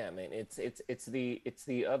 But yeah, man, it's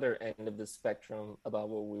the other end of the spectrum about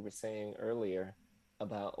what we were saying earlier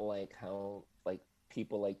about like how like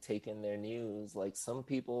people like taking their news. Like some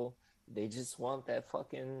people, they just want that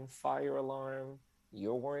fucking fire alarm.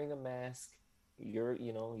 You're wearing a mask. You're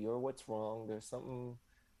what's wrong. There's something.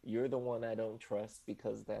 You're the one I don't trust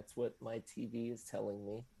because that's what my TV is telling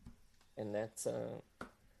me, and that's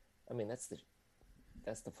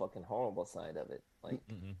that's the fucking horrible side of it. Like,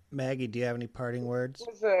 Maggie, do you have any parting words? It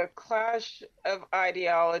was a clash of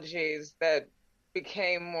ideologies that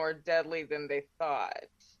became more deadly than they thought.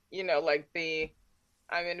 You know, like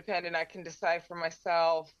I'm independent, I can decide for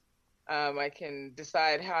myself. I can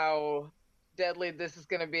decide how deadly this is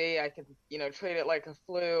going to be. I can, treat it like a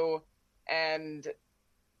flu, and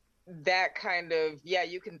that kind of,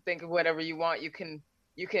 you can think of whatever you want. You can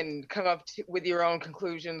come up with your own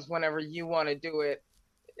conclusions whenever you want to do it.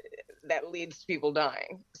 That leads to people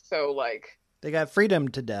dying. So like they got freedom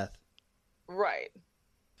to death. Right.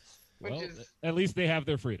 Well, at least they have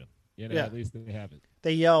their freedom. You know, yeah. At least they have it.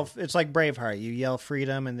 They yell, it's like Braveheart. You yell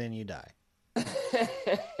freedom and then you die.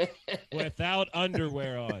 Without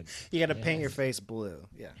underwear on. You got to paint your face blue.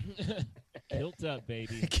 Yeah. Kilt up,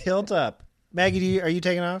 baby. Kilt up. Maggie, are you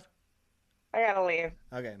taking off? I gotta leave.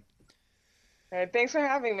 Okay. All right, thanks for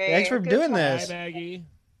having me. Thanks for doing this. Bye, Maggie.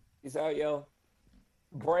 Peace out, yo.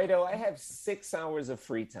 Brido, I have 6 hours of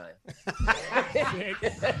free time.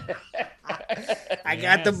 I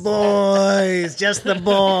got the boys. Just the boys.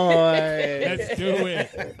 Let's do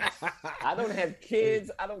it. I don't have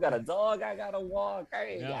kids. I don't got a dog I gotta walk.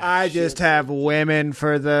 I just have women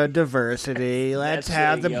for the diversity. Let's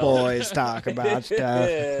have the boys talk about stuff.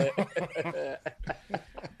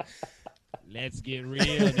 Let's get real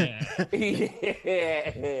now. That's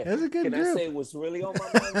a good Can group. I say what's really on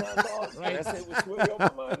my mind, dog? Can I say what's really on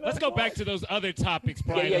my mind? Let's go back to those other topics,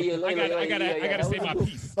 Brian. I gotta say my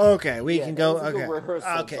piece. Okay, we can go. Okay,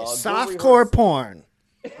 rehearsal, softcore porn.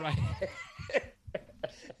 Right.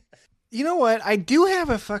 You know what? I do have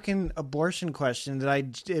a fucking abortion question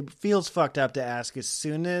that it feels fucked up to ask as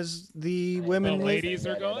soon as the women ladies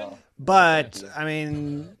are going. But I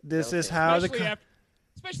mean, this is how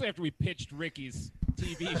especially after we pitched Ricky's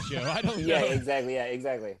TV show. I don't know. Yeah,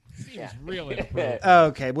 exactly. Seems real inappropriate.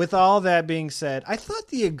 Okay, with all that being said, I thought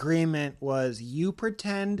the agreement was you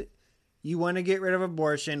pretend you want to get rid of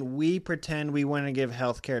abortion, we pretend we want to give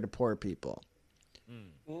health care to poor people.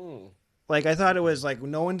 Like, I thought it was like,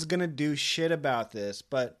 no one's going to do shit about this,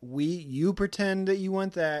 but you pretend that you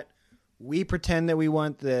want that, we pretend that we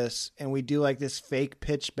want this, and we do like this fake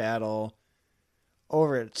pitch battle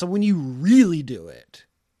over it. So when you really do it,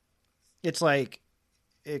 it's like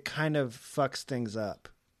it kind of fucks things up.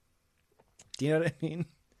 Do you know what I mean?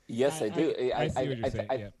 Yes, I do. I see what you're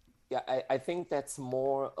saying. I think that's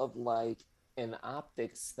more of like an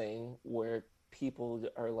optics thing where people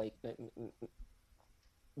are like,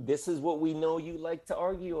 this is what we know you like to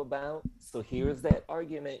argue about, so here's that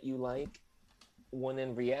argument you like. When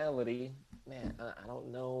in reality, man, I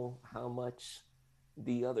don't know how much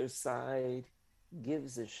the other side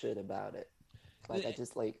gives a shit about it. Like, I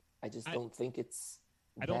just don't think it's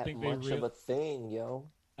that much of a thing, yo.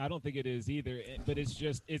 I don't think it is either, but it's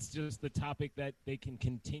just the topic that they can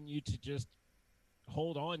continue to just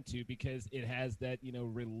hold on to because it has that,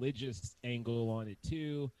 religious angle on it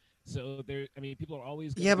too. So people are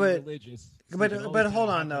always going to be religious. So but hold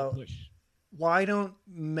on though. Why don't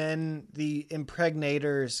the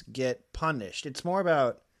impregnators get punished? It's more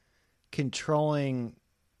about controlling.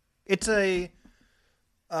 It's a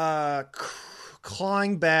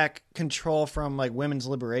clawing back control from like women's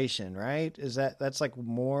liberation, right? That's like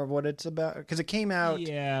more of what it's about? Because it came out.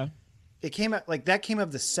 Yeah. It came out like that came out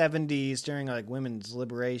of the 70s during like women's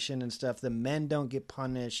liberation and stuff. The men don't get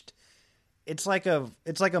punished. it's like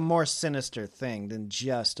a more sinister thing than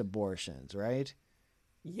just abortions, right?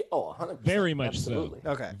 Yeah, 100%. Very much Absolutely.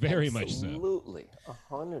 so. Okay. Very much so. Absolutely,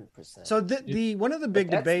 100%. So the one of the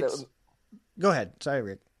big debates. Go ahead. Sorry,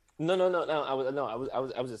 Rick. No.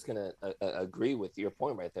 I was just gonna agree with your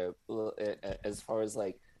point right there. As far as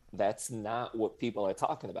like, that's not what people are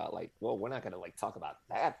talking about. Like, well, we're not gonna like talk about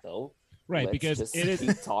that though. Right, Let's because just it is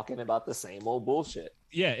keep talking about the same old bullshit.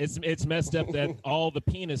 Yeah, it's messed up that all the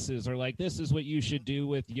penises are like, this is what you should do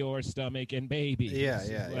with your stomach and babies.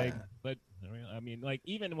 Yeah. But I mean, like,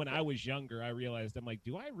 even when I was younger, I realized, I'm like,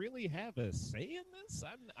 do I really have a say in this?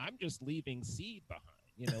 I'm just leaving seed behind.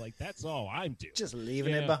 You know, like, that's all I'm doing. Just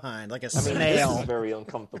leaving it behind like a I mean, snail. this is very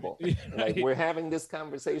uncomfortable. Like, we're having this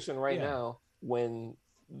conversation right now when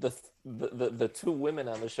the two women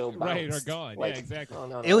on the show bounced. are gone. Like, yeah, exactly.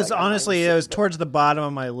 No, It was like, honestly, it was towards the bottom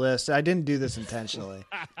of my list. I didn't do this intentionally.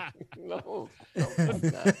 No.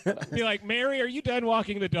 Be like, Mary, are you done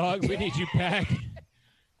walking the dogs? We need you back.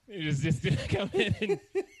 You just come in and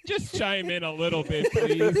just chime in a little bit,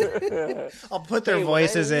 please. I'll put their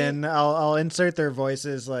voices in. I'll insert their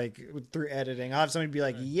voices like through editing. I'll have somebody be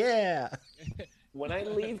like, "Yeah." When I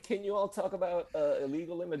leave, can you all talk about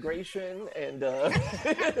illegal immigration and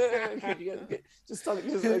could you just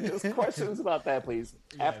questions about that, please?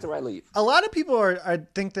 After I leave. A lot of people are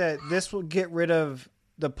think that this will get rid of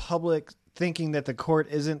the public thinking that the court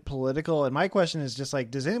isn't political, and my question is just like,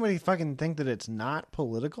 does anybody fucking think that it's not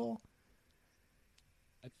political?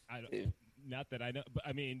 I don't, not that I know, but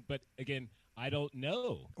I mean, but again, I don't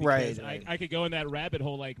know. Right. I could go in that rabbit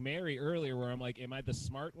hole like Mary earlier, where I'm like, am I the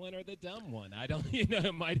smart one or the dumb one? I don't,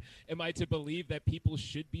 am I to believe that people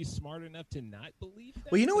should be smart enough to not believe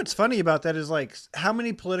that? Well, you know what's funny about that is like how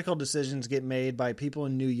many political decisions get made by people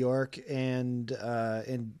in New York and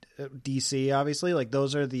in DC, obviously. Like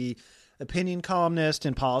those are the opinion columnists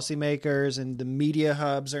and policymakers, and the media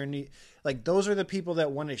hubs are like those are the people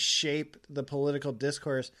that want to shape the political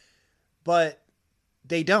discourse, but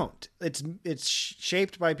they don't. It's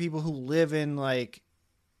shaped by people who live in like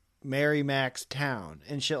Mary Mac's town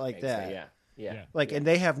and shit like that. Yeah. Like, and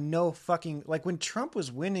they have no fucking, like when Trump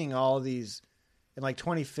was winning all of these in like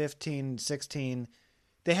 2015, 16,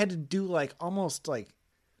 they had to do like almost like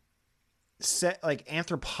set like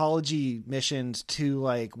anthropology missions to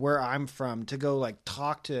like where I'm from to go like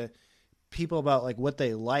talk to people about like what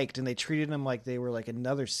they liked, and they treated them like they were like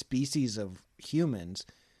another species of humans.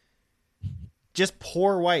 Just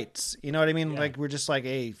poor whites, you know what I mean? Like we're just like,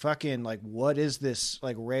 hey, fucking like, what is this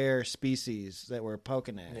like rare species that we're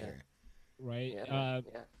poking at here? Right.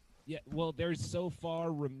 Yeah. Well, they're so far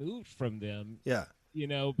removed from them. Yeah. You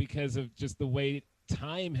know, because of just the way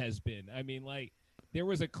time has been. I mean, like there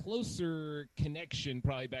was a closer connection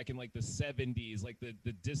probably back in like the 70s. Like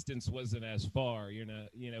the distance wasn't as far, you know,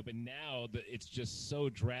 but now it's just so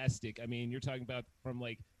drastic. I mean, you're talking about from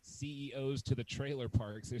like CEOs to the trailer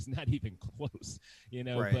parks. There's not even close, you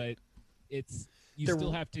know, right. But you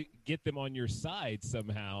still have to get them on your side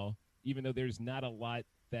somehow, even though there's not a lot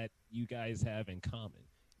that you guys have in common.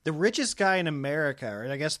 The richest guy in America, or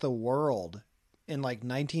I guess the world, in like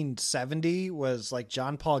 1970 was like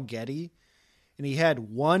John Paul Getty, and he had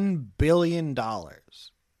 $1 billion.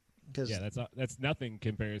 Yeah, that's nothing in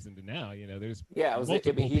comparison to now. You know, there's he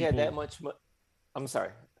had that much. I'm sorry.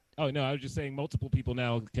 Oh no, I was just saying multiple people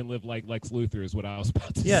now can live like Lex Luthor is what I was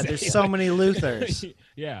about to say. Yeah, there's so many Luthers.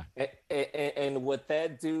 Yeah. And what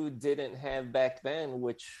that dude didn't have back then,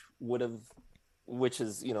 which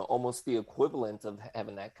is, you know, almost the equivalent of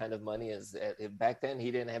having that kind of money, is back then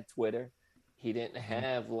he didn't have Twitter. He didn't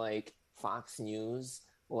have like Fox News.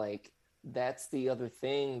 Like that's the other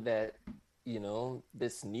thing that, you know,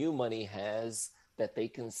 this new money has that they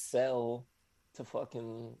can sell to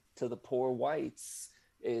the poor whites.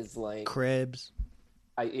 Is like cribs.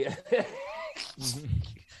 Now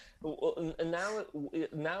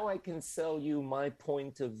I can sell you my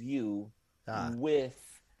point of view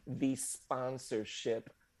with the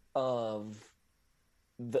sponsorship of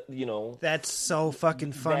the, you know, that's so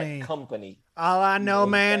fucking funny. That company. All I know,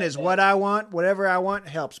 man, is what I want. Whatever I want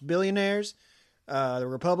helps billionaires, the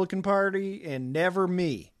Republican Party, and never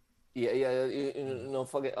me. Yeah, no,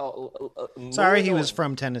 fuck it. Sorry, he was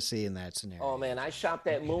from Tennessee in that scenario. Oh, man, I shopped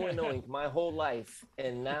at Moo and Oink my whole life,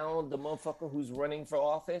 and now the motherfucker who's running for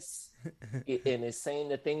office and is saying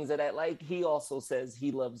the things that I like, he also says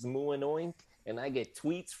he loves Moo and Oink, and I get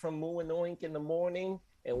tweets from Moo and Oink in the morning,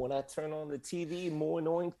 and when I turn on the TV, Moo and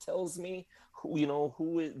Oink tells me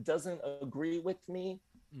who doesn't agree with me.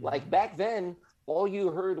 Mm-hmm. Like, back then, all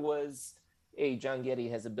you heard was, hey, John Getty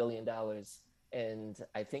has $1 billion. And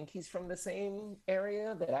I think he's from the same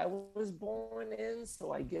area that I was born in.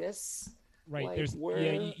 So I guess Right. Like, There's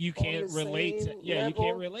you can't relate. You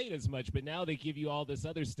can't relate as much. But now they give you all this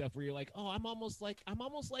other stuff where you're like, oh, I'm almost like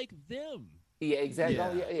them. Yeah, exactly.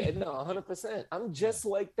 Yeah. No, 100%. I'm just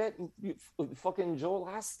like that fucking Joel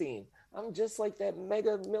Osteen. I'm just like that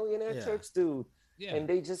Mega Millionaire Turks dude. Yeah. And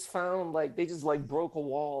they just found they broke a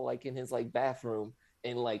wall like in his like bathroom,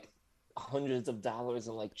 and like hundreds of dollars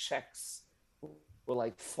and like checks were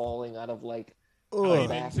like falling out of like the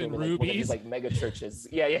bathroom in like, one of these like mega churches.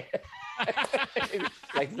 Yeah.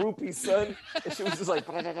 Like rupee, son. And she was just like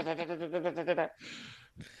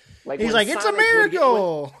he's like, it's a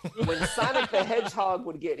miracle. When Sonic the Hedgehog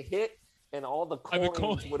would get hit and all the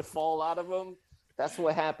coins would fall out of him, that's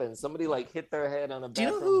what happened. Somebody like hit their head on a bathroom. Do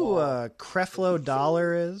you know who Creflo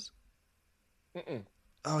Dollar is? Mm-mm.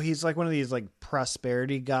 Oh, he's like one of these like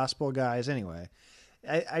prosperity gospel guys. Anyway,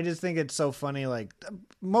 I just think it's so funny. Like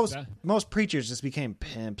most preachers just became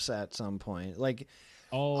pimps at some point. Like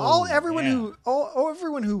everyone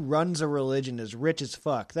who runs a religion is rich as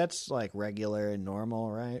fuck. That's like regular and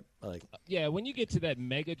normal, right? Like when you get to that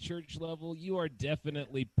mega church level, you are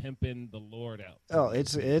definitely pimping the Lord out. Oh,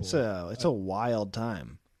 it's a wild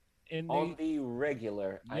time. On the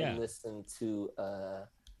regular, I listen to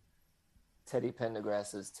Teddy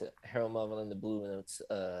Pendergrass's to Harold Melvin and the Blue Notes,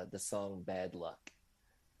 the song "Bad Luck,"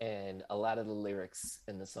 and a lot of the lyrics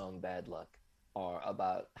in the song "Bad Luck" are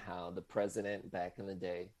about how the president back in the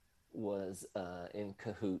day was in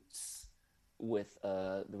cahoots with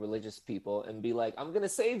the religious people and be like, I'm gonna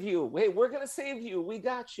save you. Wait, we're gonna save you. We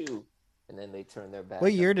got you. And then they turn their back.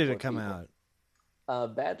 What year did it come out?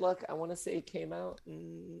 Bad Luck, I want to say it came out.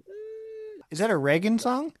 Is that a Reagan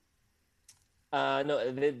song?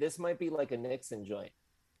 No, this might be like a Nixon joint.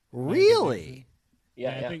 Really?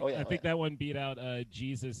 Yeah, I think that one beat out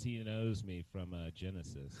Jesus, He Knows Me from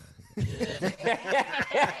Genesis.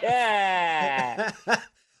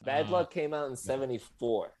 Bad Luck came out in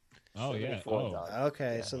 74. Oh, yeah.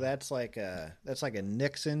 Okay, so that's like a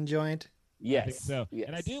Nixon joint? Yes. I think so. Yes.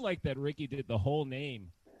 And I do like that Ricky did the whole name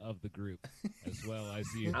of the group as well as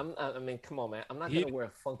you. I mean, come on, man. I'm not going to wear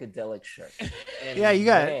a Funkadelic shirt.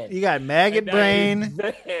 You got Maggot Brain.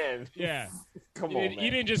 Man. Yeah. Come on, man. You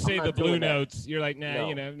didn't just say the Blue Notes. You're like,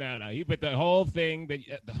 nah, no. You put the whole thing,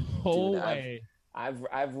 the whole way.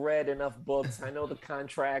 I've read enough books. I know the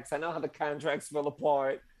contracts. I know how the contracts fell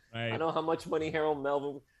apart. Right. I know how much money Harold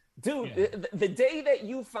Melvin. Dude, the day that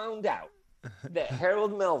you found out that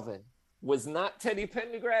Harold Melvin was not Teddy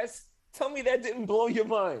Pendergrass, tell me that didn't blow your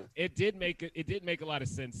mind. It did make a lot of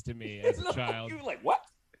sense to me as a child. You were like, what?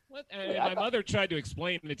 And my mother tried to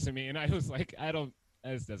explain it to me, and I was like,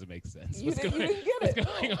 this doesn't make sense. You didn't get it.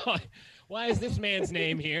 What's going on? Why is this man's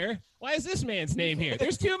name here? Why is this man's name here?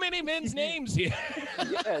 There's too many men's names here.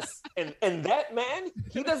 Yes. And that man,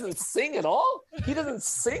 he doesn't sing at all. He doesn't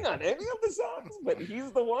sing on any of the songs, but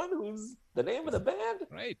he's the one who's the name of the band.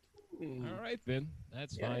 Right. All right, then.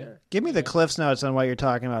 That's fine. Yeah. Give me the Cliff's Notes on what you're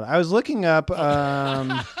talking about. I was looking up what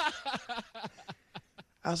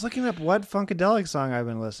Funkadelic song I've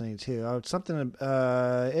been listening to. Something.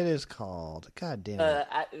 It is called. God damn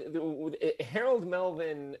it. Harold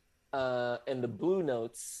Melvin and the Blue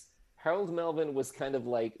Notes. Harold Melvin was kind of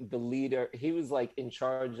like the leader. He was like in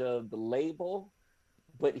charge of the label,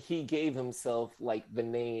 but he gave himself like the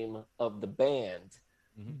name of the band.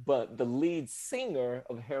 Mm-hmm. But the lead singer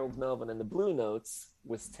of Harold Melvin and the Blue Notes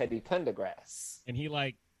was Teddy Pendergrass. And he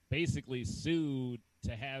like basically sued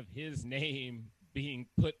to have his name being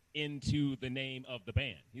put into the name of the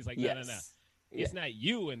band. He's like, no. It's not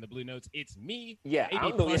you in the Blue Notes. It's me. Yeah,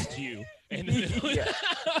 maybe plus you. And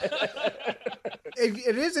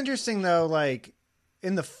it is interesting though. Like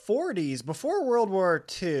in the 40s, before World War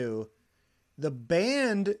II, the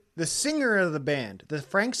band, the singer of the band, the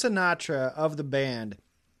Frank Sinatra of the band,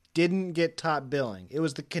 didn't get top billing. It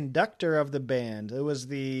was the conductor of the band. It was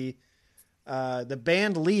the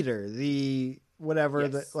band leader, the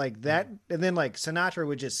whatever, like that. And then like Sinatra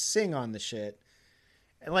would just sing on the shit.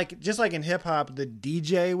 And like, just like in hip hop, the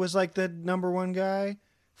DJ was like the number one guy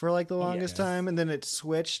for like the longest time. And then it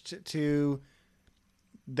switched to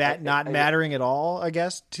that not mattering at all, I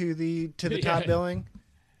guess, to the top billing.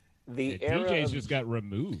 The era DJs just got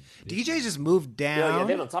removed. DJs just moved down. Yeah,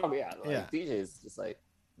 they don't talk. DJs just like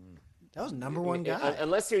that was number one guy.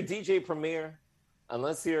 Unless you're DJ Premier,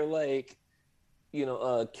 unless you're like,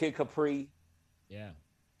 Kid Capri. Yeah,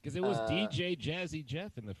 because it was DJ Jazzy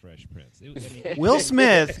Jeff in the Fresh Prince. Will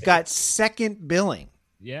Smith got second billing.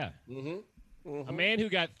 Yeah. Mm-hmm. Mm-hmm. A man who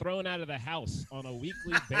got thrown out of the house on a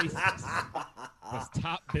weekly basis was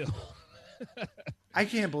top bill. I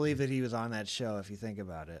can't believe that he was on that show if you think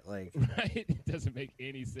about it. Like, right? It doesn't make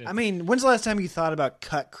any sense. I mean, when's the last time you thought about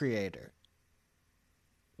Cut Creator?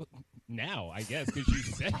 Now, I guess, because you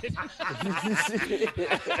said it.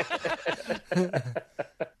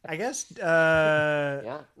 I guess.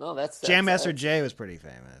 Yeah, no, that's Jam Master Jay was pretty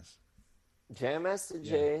famous. Jam Master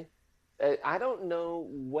Jay. I don't know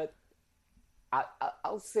what.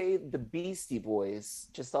 I'll say the Beastie Boys,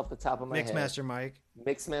 just off the top of my head. Mixmaster Mike.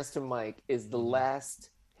 Mixmaster Mike is the last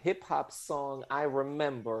hip hop song I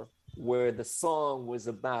remember where the song was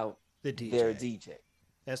about the DJ. Their DJ.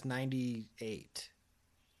 That's 98.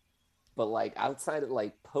 But like outside of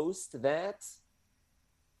like post that,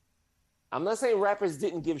 I'm not saying rappers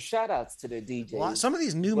didn't give shout outs to their DJs. Some of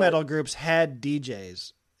these new metal groups had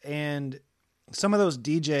DJs, and some of those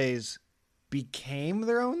DJs became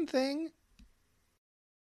their own thing.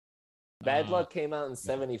 Bad Luck came out in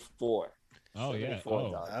 74. Oh, 74,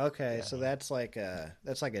 yeah. Oh. Okay, yeah. So that's like a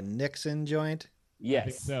Nixon joint? Yes. I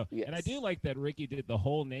think so. Yes. And I do like that Ricky did the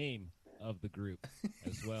whole name of the group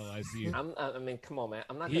as well as you. I mean, come on, man.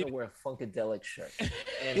 I'm not going to wear a Funkadelic shirt.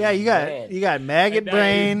 And yeah, you got Maggot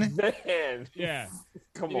Brain. Man. Yeah.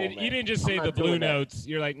 Come on, man. You didn't just say the Blue Notes.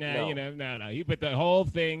 You're like, nah, no. You put the whole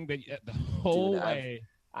thing, the whole way.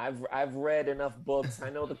 I've read enough books.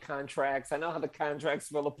 I know the contracts. I know how the contracts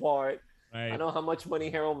fell apart. Right. I know how much money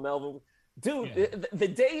Harold Melvin. Dude, the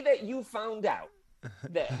day that you found out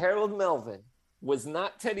that Harold Melvin was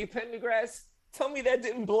not Teddy Pendergrass, tell me that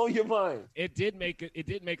didn't blow your mind. It did make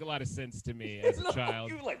a lot of sense to me as a child.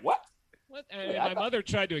 You were like, what? What? And my mother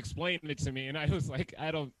tried to explain it to me, and I was like,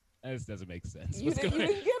 this doesn't make sense. You didn't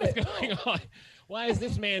get it. What's going on? Why is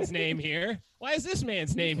this man's name here? Why is this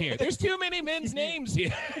man's name here? There's too many men's names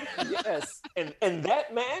here. Yes. And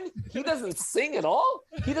that man, he doesn't sing at all.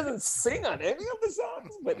 He doesn't sing on any of the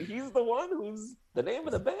songs, but he's the one who's the name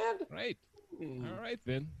of the band. Right. All right,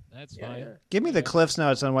 then. That's fine. Yeah. Give me the Cliff's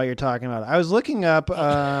Notes on what you're talking about. I was looking up what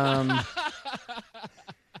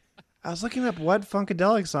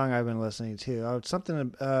Funkadelic song I've been listening to.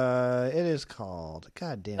 Something. It is called.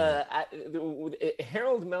 God damn it.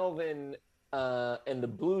 Harold Melvin and the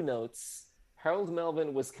Blue Notes. Harold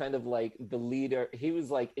Melvin was kind of like the leader. He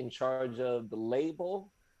was like in charge of the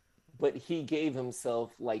label, but he gave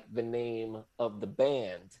himself like the name of the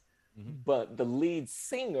band. Mm-hmm. But the lead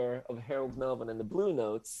singer of Harold Melvin and the Blue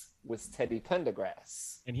Notes was Teddy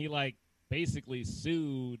Pendergrass. And he like basically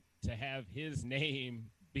sued to have his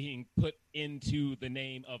name being put into the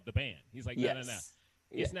name of the band. He's like, no.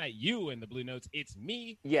 It's not you in the Blue Notes. It's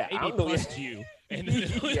me. Yeah, maybe plus you. And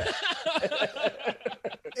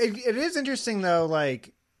it is interesting though.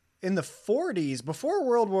 Like in the 40s, before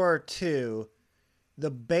World War II,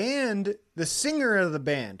 the band, the singer of the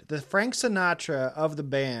band, the Frank Sinatra of the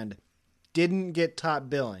band, didn't get top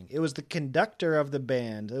billing. It was the conductor of the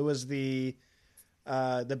band. It was the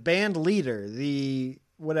band leader, the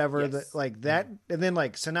whatever, like that, and then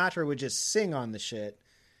like Sinatra would just sing on the shit.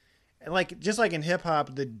 And like just like in hip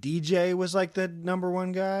hop, the DJ was like the number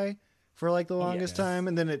one guy for like the longest time,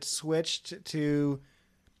 and then it switched to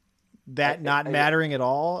that not mattering at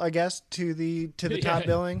all, I guess, to the top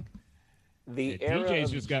billing. The era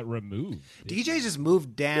DJs just got removed. DJs just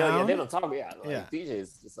moved down. Yeah, they don't talk.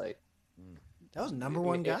 DJs just like that was number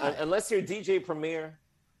one guy. Unless you're DJ Premier,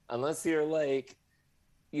 unless you're like,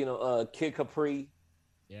 Kid Capri.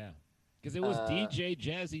 Yeah. Because it was DJ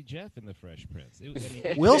Jazzy Jeff in the Fresh Prince.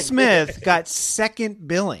 Will Smith got second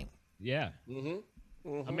billing. Yeah. Mm-hmm.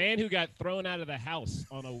 Mm-hmm. A man who got thrown out of the house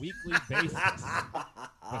on a weekly basis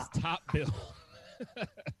was top bill.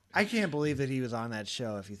 I can't believe that he was on that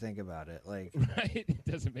show if you think about it. Like, right? It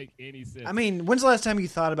doesn't make any sense. I mean, when's the last time you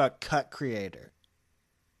thought about Cut Creator?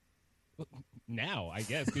 Now, I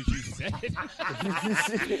guess, because you said it.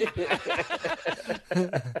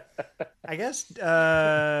 I guess.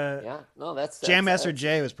 That's Jam Master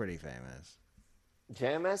Jay was pretty famous.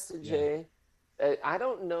 Jam Master Jay. I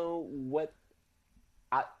don't know what.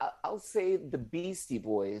 I'll say the Beastie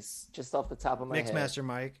Boys, just off the top of my head. Mixmaster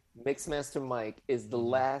Mike. Mixmaster Mike is the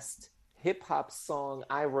last hip hop song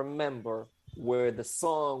I remember where the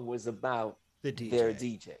song was about the DJ. Their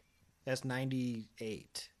DJ. That's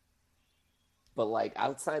 98. But like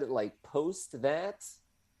outside of like post that,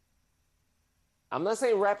 I'm not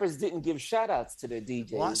saying rappers didn't give shout outs to their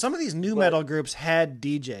DJs. Some of these new metal groups had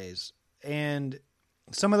DJs, and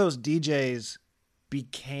some of those DJs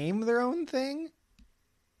became their own thing.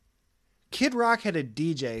 Kid Rock had a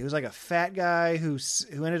DJ who was like a fat guy who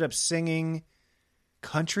ended up singing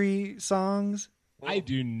country songs. I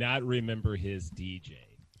do not remember his DJ.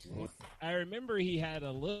 I remember he had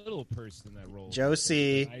a little person that rolled. Joe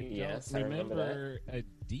C. I don't remember a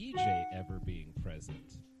DJ ever being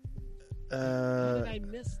present. How did I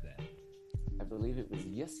miss that? I believe it was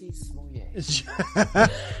Yessie Smollett.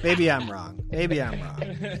 Maybe I'm wrong.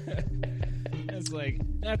 It's like,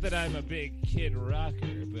 not that I'm a big Kid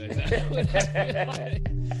Rocker, but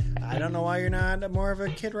I don't know why you're not more of a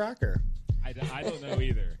Kid Rocker. I don't know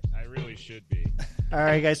either. I really should be. All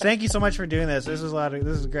right, guys. Thank you so much for doing this. This is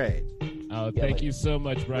great. Oh, thank you so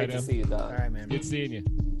much, Brido. Great to see you, dog. All right, man. Good seeing you.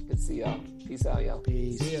 Good to see y'all. Peace out, y'all.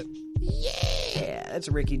 Peace. See ya. Yeah, that's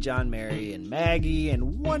Ricky, John, Mary, and Maggie.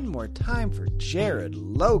 And one more time for Jared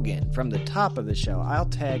Logan from the top of the show. I'll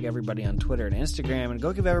tag everybody on Twitter and Instagram and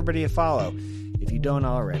go give everybody a follow if you don't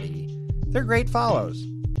already. They're great follows.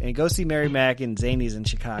 And go see Mary Mack and Zanies in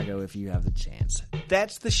Chicago if you have the chance.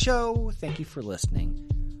 That's the show. Thank you for listening.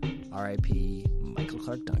 R.I.P. Michael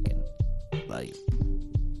Clark Duncan. Love you.